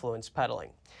and influence peddling.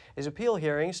 His appeal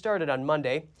hearing started on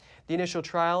Monday. The initial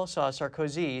trial saw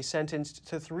Sarkozy sentenced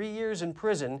to 3 years in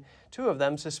prison, 2 of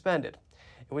them suspended.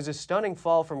 It was a stunning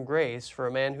fall from grace for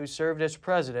a man who served as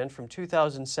president from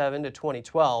 2007 to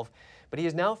 2012, but he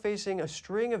is now facing a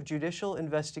string of judicial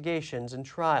investigations and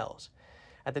trials.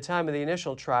 At the time of the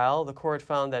initial trial, the court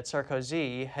found that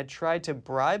Sarkozy had tried to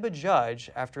bribe a judge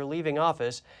after leaving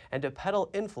office and to peddle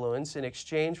influence in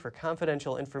exchange for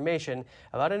confidential information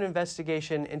about an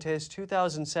investigation into his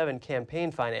 2007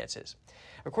 campaign finances.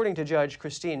 According to Judge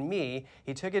Christine Mee,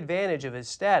 he took advantage of his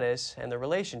status and the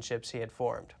relationships he had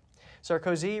formed.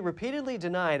 Sarkozy repeatedly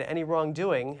denied any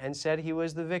wrongdoing and said he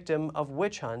was the victim of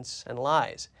witch hunts and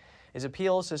lies. His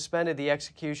appeal suspended the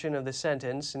execution of the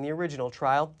sentence in the original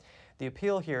trial. The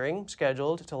appeal hearing,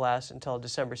 scheduled to last until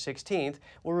December 16th,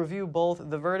 will review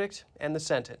both the verdict and the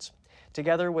sentence.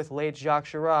 Together with late Jacques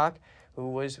Chirac,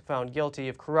 who was found guilty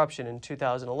of corruption in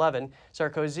 2011,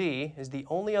 Sarkozy is the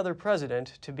only other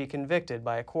president to be convicted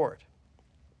by a court.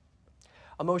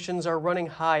 Emotions are running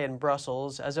high in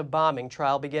Brussels as a bombing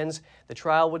trial begins. The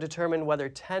trial will determine whether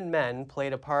 10 men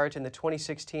played a part in the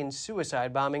 2016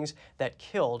 suicide bombings that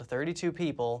killed 32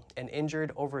 people and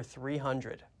injured over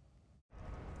 300.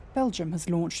 Belgium has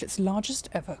launched its largest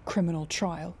ever criminal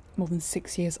trial, more than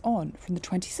 6 years on from the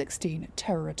 2016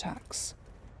 terror attacks.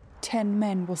 10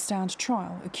 men will stand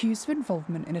trial accused of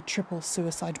involvement in a triple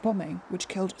suicide bombing which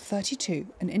killed 32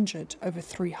 and injured over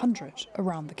 300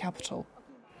 around the capital.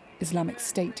 Islamic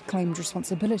State claimed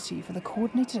responsibility for the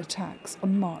coordinated attacks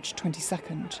on March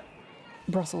 22nd.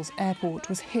 Brussels airport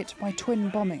was hit by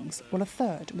twin bombings, while a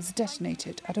third was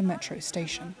detonated at a metro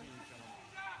station.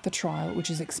 The trial,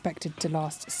 which is expected to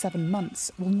last 7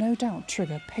 months, will no doubt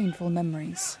trigger painful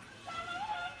memories.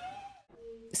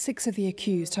 6 of the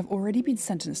accused have already been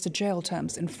sentenced to jail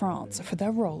terms in France for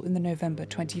their role in the November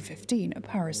 2015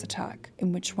 Paris attack,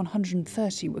 in which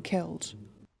 130 were killed.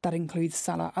 That includes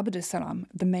Salah Abdeslam,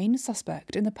 the main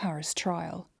suspect in the Paris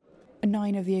trial.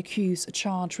 9 of the accused are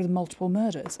charged with multiple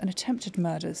murders and attempted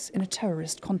murders in a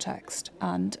terrorist context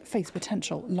and face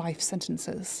potential life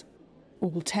sentences.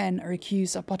 All 10 are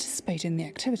accused of participating in the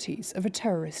activities of a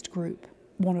terrorist group.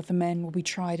 One of the men will be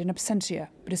tried in absentia,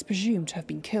 but is presumed to have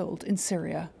been killed in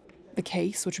Syria. The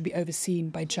case, which will be overseen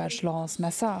by Judge Lars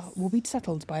Massar, will be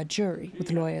settled by a jury,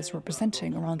 with lawyers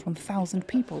representing around 1,000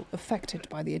 people affected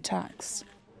by the attacks.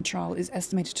 The trial is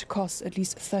estimated to cost at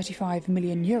least €35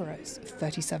 million,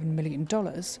 $37 million,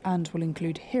 and will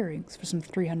include hearings for some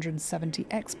 370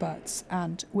 experts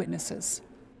and witnesses.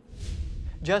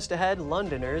 Just ahead,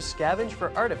 Londoners scavenge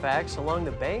for artifacts along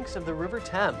the banks of the River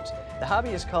Thames. The hobby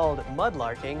is called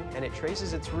mudlarking, and it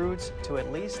traces its roots to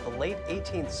at least the late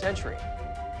 18th century.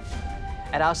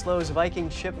 At Oslo's Viking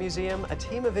Ship Museum, a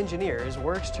team of engineers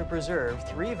works to preserve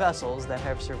 3 vessels that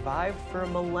have survived for a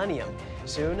millennium.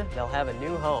 Soon, they'll have a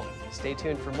new home. Stay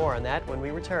tuned for more on that when we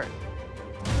return.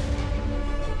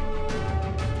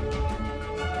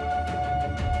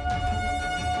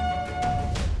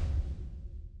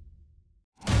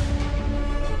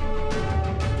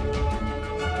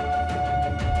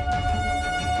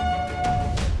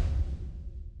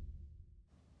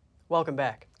 Welcome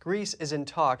back. Greece is in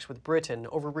talks with Britain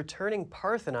over returning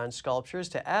Parthenon sculptures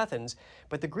to Athens,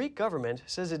 but the Greek government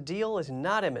says a deal is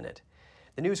not imminent.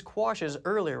 The news quashes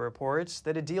earlier reports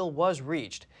that a deal was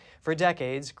reached. For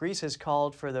decades, Greece has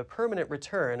called for the permanent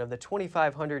return of the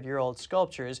 2,500-year-old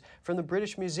sculptures from the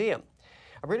British Museum.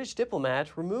 A British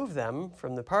diplomat removed them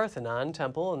from the Parthenon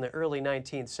temple in the early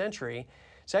 19th century.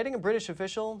 Citing a British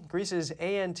official, Greece's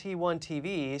ANT1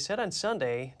 TV said on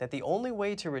Sunday that the only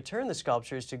way to return the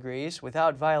sculptures to Greece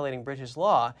without violating British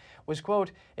law was,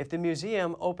 quote, if the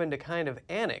museum opened a kind of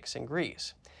annex in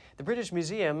Greece. The British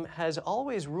Museum has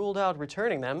always ruled out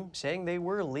returning them, saying they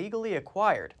were legally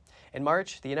acquired. In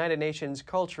March, the United Nations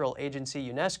Cultural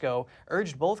Agency UNESCO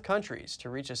urged both countries to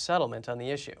reach a settlement on the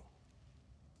issue.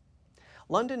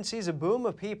 London sees a boom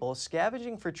of people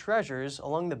scavenging for treasures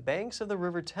along the banks of the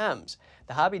River Thames.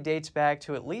 The hobby dates back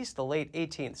to at least the late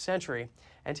 18th century.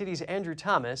 NTD's Andrew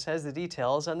Thomas has the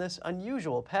details on this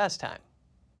unusual pastime.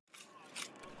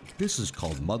 This is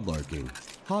called mudlarking.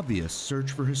 Hobbyists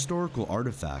search for historical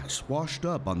artifacts washed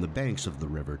up on the banks of the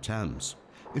River Thames.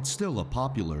 It's still a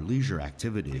popular leisure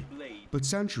activity, but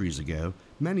centuries ago,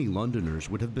 many Londoners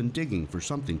would have been digging for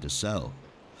something to sell.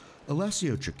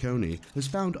 Alessio Ciccone has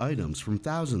found items from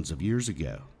thousands of years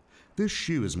ago. This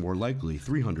shoe is more likely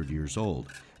 300 years old,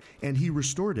 and he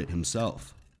restored it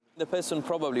himself. The person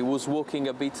probably was walking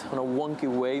a bit on a wonky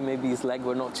way, maybe his legs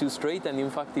were not too straight, and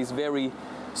in fact he's very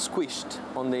squished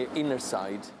on the inner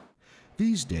side.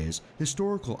 These days,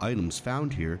 historical items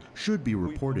found here should be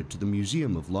reported to the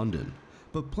Museum of London,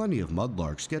 but plenty of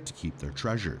mudlarks get to keep their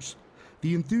treasures.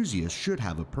 The enthusiast should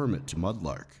have a permit to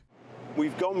mudlark.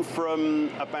 We've gone from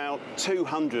about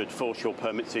 200 foreshore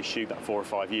permits issued about 4 or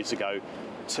 5 years ago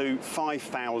to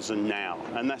 5,000 now,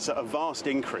 and that's a vast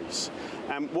increase.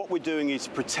 And what we're doing is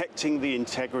protecting the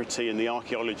integrity and the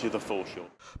archaeology of the foreshore.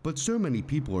 But so many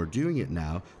people are doing it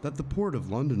now that the Port of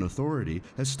London Authority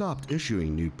has stopped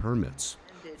issuing new permits.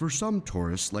 For some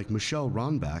tourists like Michelle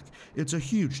Ronbach, it's a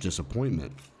huge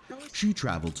disappointment. She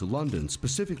traveled to London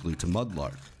specifically to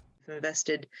mudlark.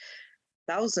 Invested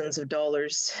thousands of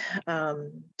dollars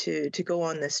to go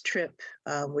on this trip,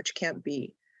 which can't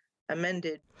be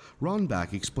amended.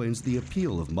 Ronbach explains the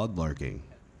appeal of mudlarking.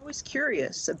 I was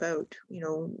curious about,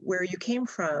 where you came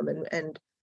from and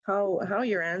how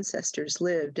your ancestors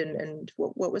lived and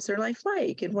what was their life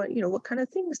like and what kind of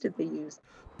things did they use.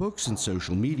 Books and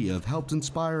social media have helped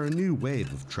inspire a new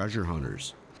wave of treasure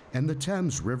hunters, and the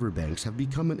Thames riverbanks have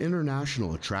become an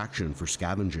international attraction for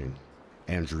scavenging.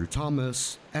 Andrew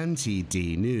Thomas,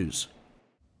 NTD News.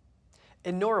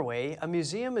 In Norway, a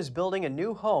museum is building a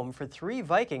new home for 3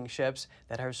 Viking ships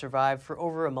that have survived for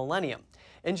over a millennium.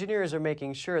 Engineers are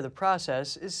making sure the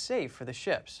process is safe for the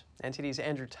ships. NTD's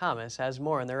Andrew Thomas has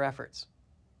more on their efforts.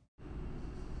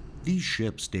 These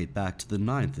ships date back to the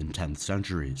 9th and 10th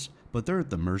centuries, but they're at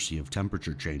the mercy of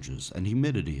temperature changes and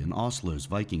humidity in Oslo's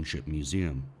Viking Ship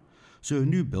Museum. So a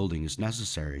new building is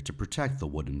necessary to protect the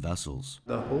wooden vessels.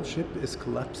 The whole ship is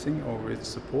collapsing over its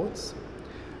supports,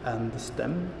 and the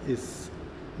stem is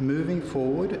moving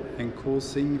forward and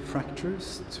causing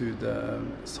fractures to the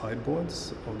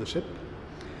sideboards of the ship.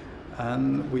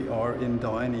 And we are in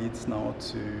dire needs now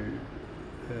to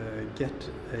get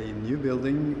a new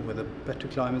building with a better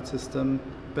climate system,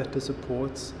 better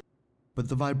supports. But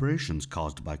the vibrations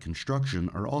caused by construction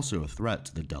are also a threat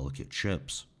to the delicate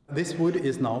ships. This wood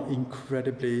is now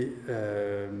incredibly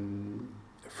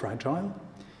fragile.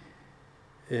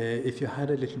 If you had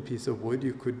a little piece of wood,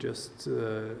 you could just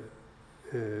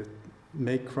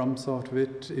make crumbs out of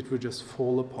it. It would just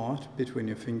fall apart between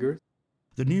your fingers.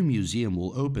 The new museum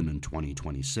will open in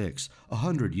 2026,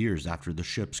 100 years after the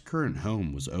ship's current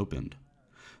home was opened.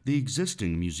 The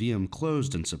existing museum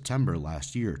closed in September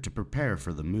last year to prepare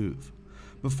for the move.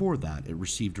 Before that, it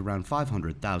received around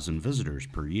 500,000 visitors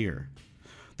per year.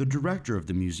 The director of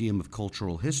the Museum of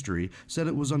Cultural History said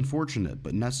it was unfortunate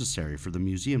but necessary for the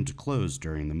museum to close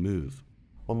during the move.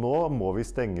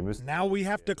 Now we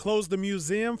have to close the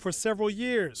museum for several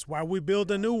years while we build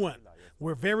a new one.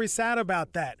 We're very sad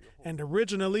about that, and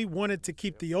originally wanted to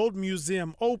keep the old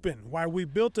museum open while we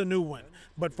built a new one.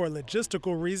 But for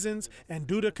logistical reasons and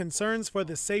due to concerns for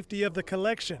the safety of the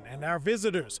collection and our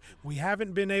visitors, we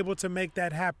haven't been able to make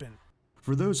that happen.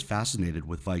 For those fascinated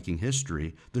with Viking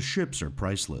history, the ships are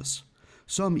priceless.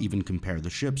 Some even compare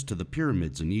the ships to the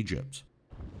pyramids in Egypt.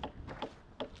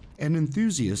 And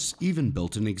enthusiasts even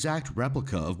built an exact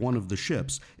replica of one of the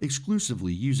ships,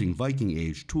 exclusively using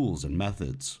Viking-age tools and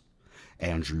methods.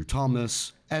 Andrew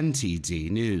Thomas, NTD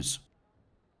News.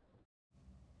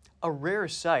 A rare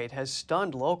sight has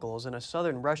stunned locals in a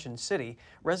southern Russian city.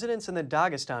 Residents in the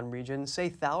Dagestan region say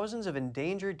thousands of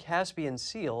endangered Caspian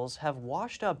seals have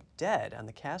washed up dead on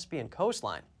the Caspian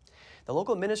coastline. The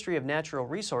local Ministry of Natural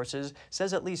Resources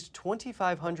says at least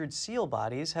 2,500 seal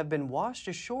bodies have been washed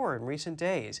ashore in recent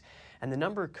days, and the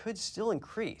number could still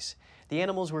increase. The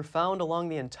animals were found along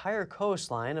the entire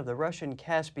coastline of the Russian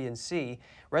Caspian Sea.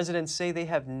 Residents say they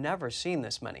have never seen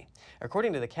this many.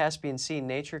 According to the Caspian Sea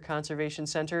Nature Conservation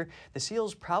Center, the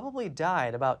seals probably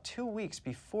died about 2 weeks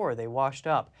before they washed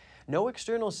up. No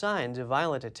external signs of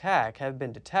violent attack have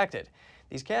been detected.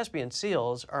 These Caspian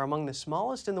seals are among the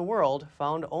smallest in the world,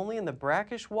 found only in the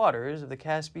brackish waters of the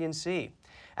Caspian Sea.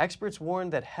 Experts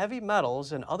warned that heavy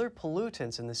metals and other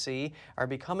pollutants in the sea are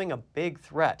becoming a big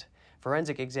threat.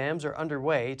 Forensic exams are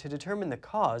underway to determine the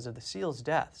cause of the seals'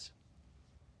 deaths.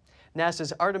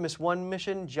 NASA's Artemis 1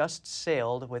 mission just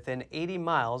sailed within 80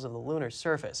 miles of the lunar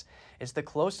surface. It's the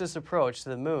closest approach to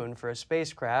the moon for a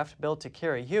spacecraft built to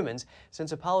carry humans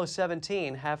since Apollo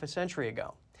 17 half a century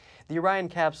ago. The Orion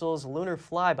capsule's lunar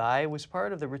flyby was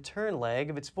part of the return leg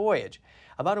of its voyage.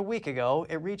 About a week ago,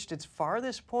 it reached its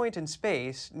farthest point in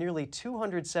space, nearly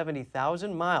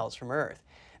 270,000 miles from Earth.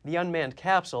 The unmanned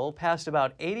capsule passed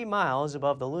about 80 miles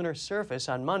above the lunar surface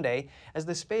on Monday as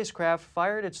the spacecraft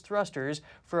fired its thrusters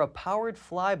for a powered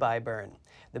flyby burn.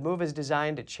 The move is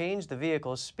designed to change the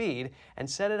vehicle's speed and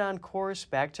set it on course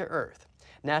back to Earth.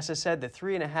 NASA said the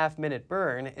 3.5-minute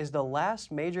burn is the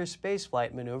last major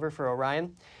spaceflight maneuver for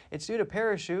Orion. It's due to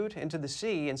parachute into the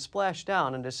sea and splash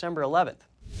down on December 11th.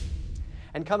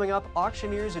 And coming up,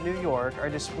 auctioneers in New York are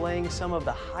displaying some of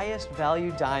the highest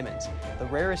value diamonds. The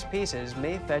rarest pieces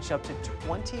may fetch up to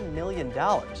 $20 million.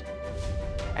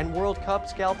 And World Cup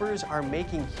scalpers are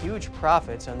making huge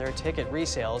profits on their ticket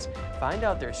resales. Find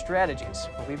out their strategies.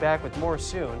 We'll be back with more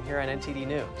soon here on NTD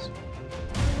News.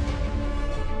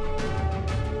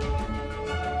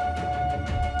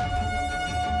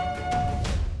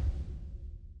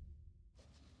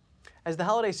 As the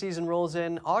holiday season rolls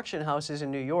in, auction houses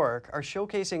in New York are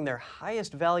showcasing their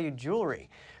highest valued jewelry.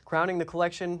 Crowning the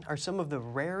collection are some of the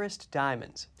rarest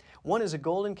diamonds. One is a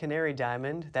golden canary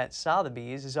diamond that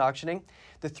Sotheby's is auctioning.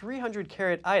 The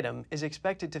 300-carat item is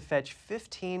expected to fetch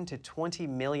 $15 to $20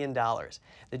 million.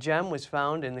 The gem was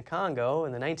found in the Congo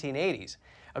in the 1980s.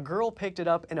 A girl picked it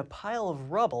up in a pile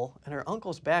of rubble in her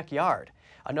uncle's backyard.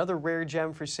 Another rare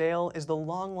gem for sale is the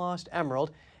long-lost emerald.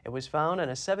 It was found on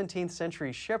a 17th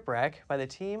century shipwreck by the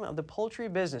team of the poultry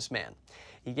businessman.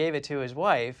 He gave it to his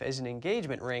wife as an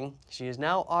engagement ring. She is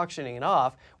now auctioning it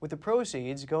off, with the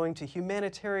proceeds going to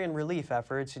humanitarian relief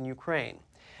efforts in Ukraine.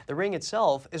 The ring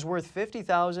itself is worth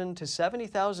 $50,000 to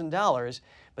 $70,000,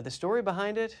 but the story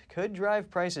behind it could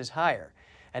drive prices higher.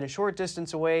 And a short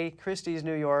distance away, Christie's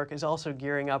New York is also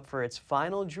gearing up for its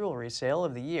final jewelry sale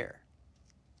of the year.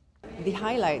 The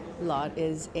highlight lot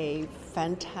is a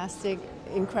fantastic,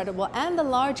 incredible, and the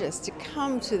largest to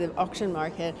come to the auction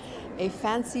market, a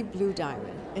fancy blue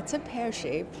diamond. It's a pear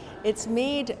shape. It's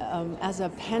made as a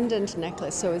pendant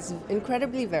necklace, so it's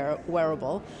incredibly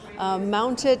wearable,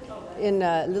 mounted in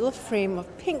a little frame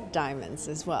of pink diamonds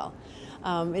as well.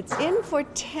 It's in for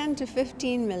 $10 to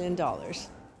 $15 million.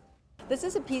 This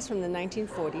is a piece from the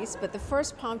 1940s, but the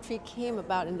first palm tree came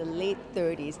about in the late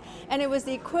 30s, and it was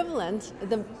the equivalent,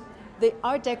 the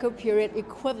Art Deco period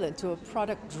equivalent to a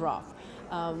product drop.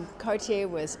 Cartier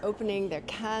was opening their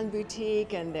Cannes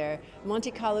boutique and their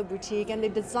Monte Carlo boutique, and they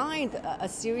designed a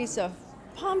series of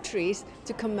palm trees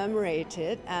to commemorate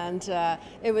it, and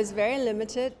it was very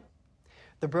limited.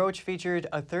 The brooch featured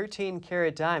a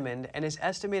 13-carat diamond and is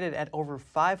estimated at over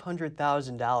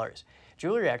 $500,000.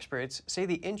 Jewelry experts say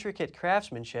the intricate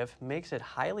craftsmanship makes it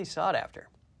highly sought after.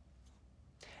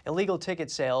 Illegal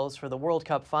ticket sales for the World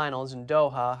Cup finals in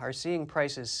Doha are seeing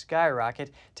prices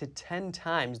skyrocket to 10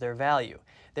 times their value.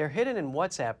 They're hidden in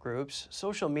WhatsApp groups,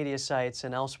 social media sites,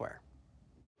 and elsewhere.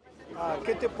 Louis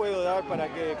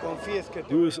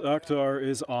Akhtar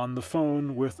is on the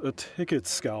phone with a ticket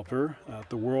scalper at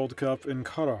the World Cup in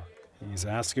Qatar. He's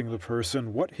asking the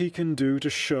person what he can do to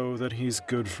show that he's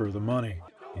good for the money.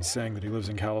 He's saying that he lives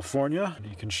in California and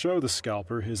he can show the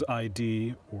scalper his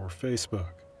ID or Facebook.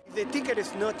 If the ticket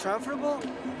is not transferable,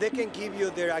 they can give you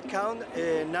their account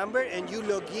number and you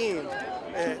log in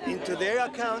into their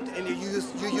account and you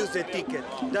use the ticket.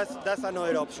 That's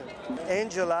another option.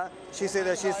 Angela, she said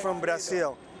that she's from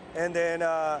Brazil, and then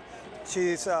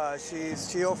she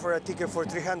offered a ticket for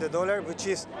 $300, which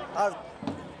is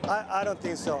I don't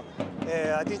think so.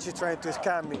 I think she's trying to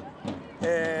scam me,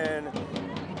 and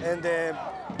then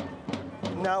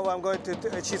now I'm going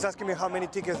to. She's asking me how many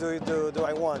tickets do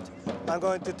I want. I'm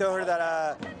going to tell her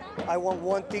that I want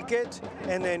one ticket,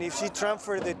 and then if she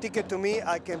transfers the ticket to me,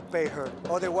 I can pay her.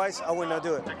 Otherwise, I will not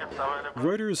do it.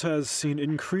 Reuters has seen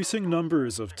increasing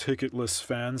numbers of ticketless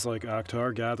fans like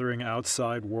Akhtar gathering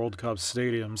outside World Cup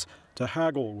stadiums to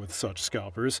haggle with such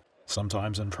scalpers,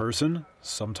 sometimes in person,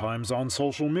 sometimes on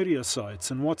social media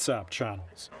sites and WhatsApp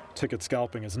channels. Ticket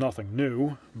scalping is nothing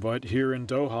new, but here in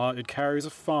Doha, it carries a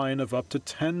fine of up to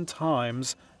 10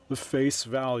 times the face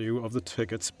value of the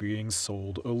tickets being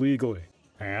sold illegally.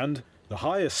 And the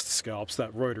highest scalps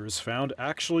that Reuters found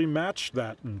actually matched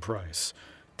that in price,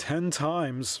 10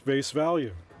 times face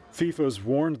value. FIFA's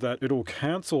warned that it'll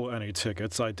cancel any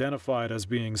tickets identified as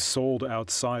being sold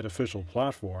outside official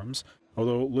platforms,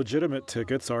 although legitimate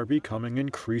tickets are becoming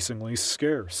increasingly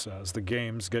scarce as the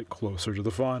games get closer to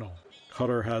the final.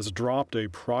 Qatar has dropped a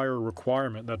prior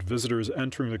requirement that visitors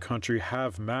entering the country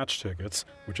have match tickets,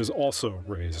 which has also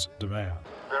raised demand.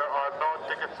 There are no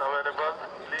tickets available.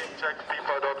 Please check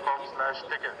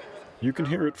FIFA.com/ticket. You can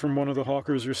hear it from one of the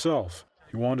hawkers yourself.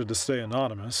 He wanted to stay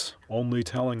anonymous, only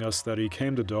telling us that he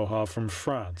came to Doha from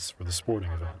France for the sporting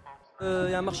event.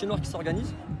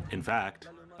 In fact,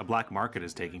 a black market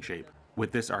is taking shape.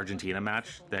 With this Argentina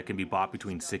match that can be bought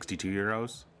between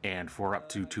 €62 and for up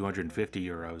to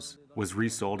 €250 was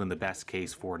resold in the best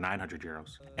case for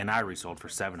 €900, and I resold for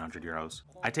 €700.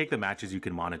 I take the matches you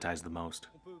can monetize the most,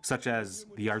 such as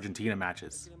the Argentina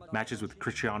matches with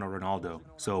Cristiano Ronaldo,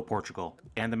 so Portugal,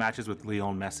 and the matches with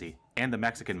Lionel Messi, and the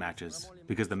Mexican matches,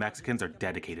 because the Mexicans are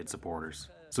dedicated supporters,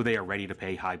 so they are ready to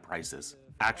pay high prices.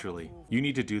 Actually, you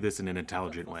need to do this in an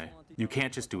intelligent way. You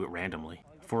can't just do it randomly.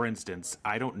 For instance,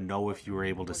 I don't know if you were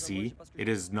able to see, it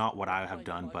is not what I have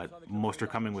done, but most are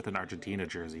coming with an Argentina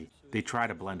jersey. They try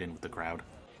to blend in with the crowd.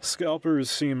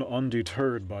 Scalpers seem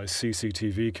undeterred by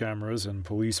CCTV cameras and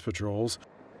police patrols.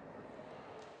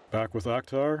 Back with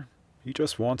Akhtar, he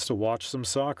just wants to watch some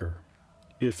soccer,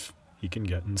 if he can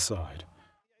get inside.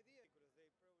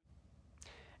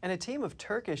 And a team of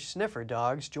Turkish sniffer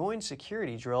dogs joined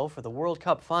security drill for the World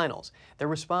Cup finals. They're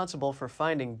responsible for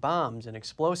finding bombs and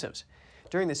explosives.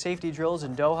 During the safety drills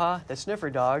in Doha, the sniffer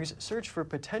dogs searched for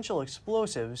potential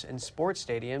explosives in sports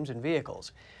stadiums and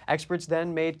vehicles. Experts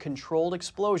then made controlled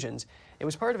explosions. It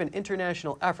was part of an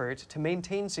international effort to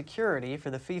maintain security for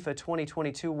the FIFA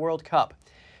 2022 World Cup.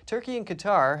 Turkey and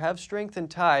Qatar have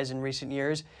strengthened ties in recent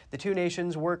years. The two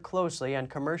nations work closely on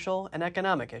commercial and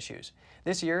economic issues.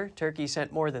 This year, Turkey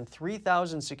sent more than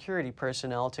 3,000 security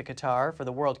personnel to Qatar for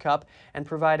the World Cup and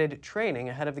provided training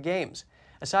ahead of the games.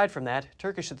 Aside from that,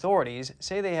 Turkish authorities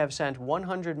say they have sent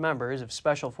 100 members of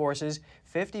special forces,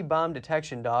 50 bomb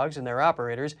detection dogs and their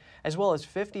operators, as well as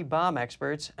 50 bomb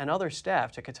experts and other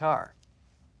staff to Qatar.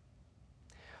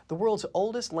 The world's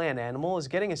oldest land animal is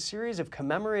getting a series of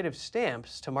commemorative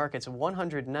stamps to mark its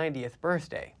 190th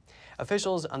birthday.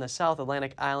 Officials on the South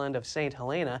Atlantic island of St.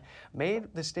 Helena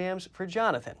made the stamps for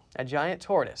Jonathan, a giant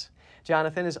tortoise.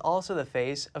 Jonathan is also the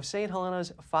face of St.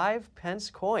 Helena's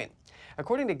 5-pence coin.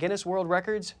 According to Guinness World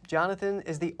Records, Jonathan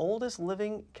is the oldest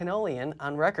living Canolian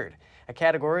on record, a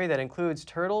category that includes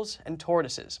turtles and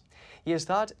tortoises. He is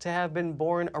thought to have been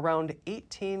born around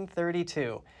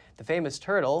 1832. The famous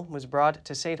turtle was brought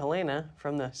to St. Helena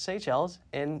from the Seychelles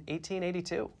in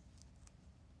 1882.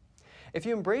 If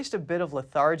you embraced a bit of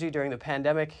lethargy during the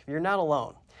pandemic, you're not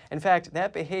alone. In fact,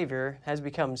 that behavior has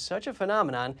become such a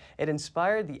phenomenon, it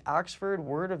inspired the Oxford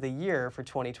Word of the Year for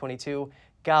 2022,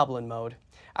 Goblin Mode.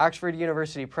 Oxford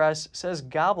University Press says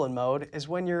goblin mode is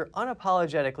when you're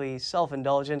unapologetically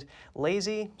self-indulgent,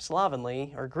 lazy,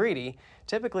 slovenly, or greedy,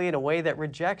 typically in a way that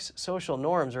rejects social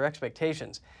norms or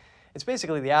expectations. It's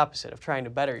basically the opposite of trying to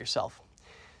better yourself.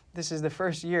 This is the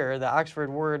first year the Oxford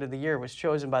Word of the Year was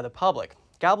chosen by the public.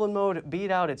 Goblin Mode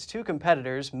beat out its two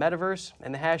competitors, Metaverse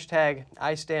and the hashtag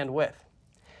 #IStandWith.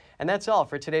 And that's all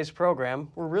for today's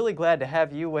program. We're really glad to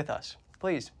have you with us.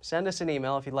 Please send us an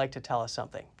email if you'd like to tell us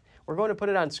something. We're going to put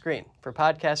it on screen. For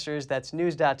podcasters, that's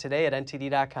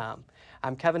news.today@ntd.com.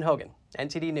 I'm Kevin Hogan,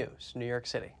 NTD News, New York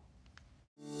City.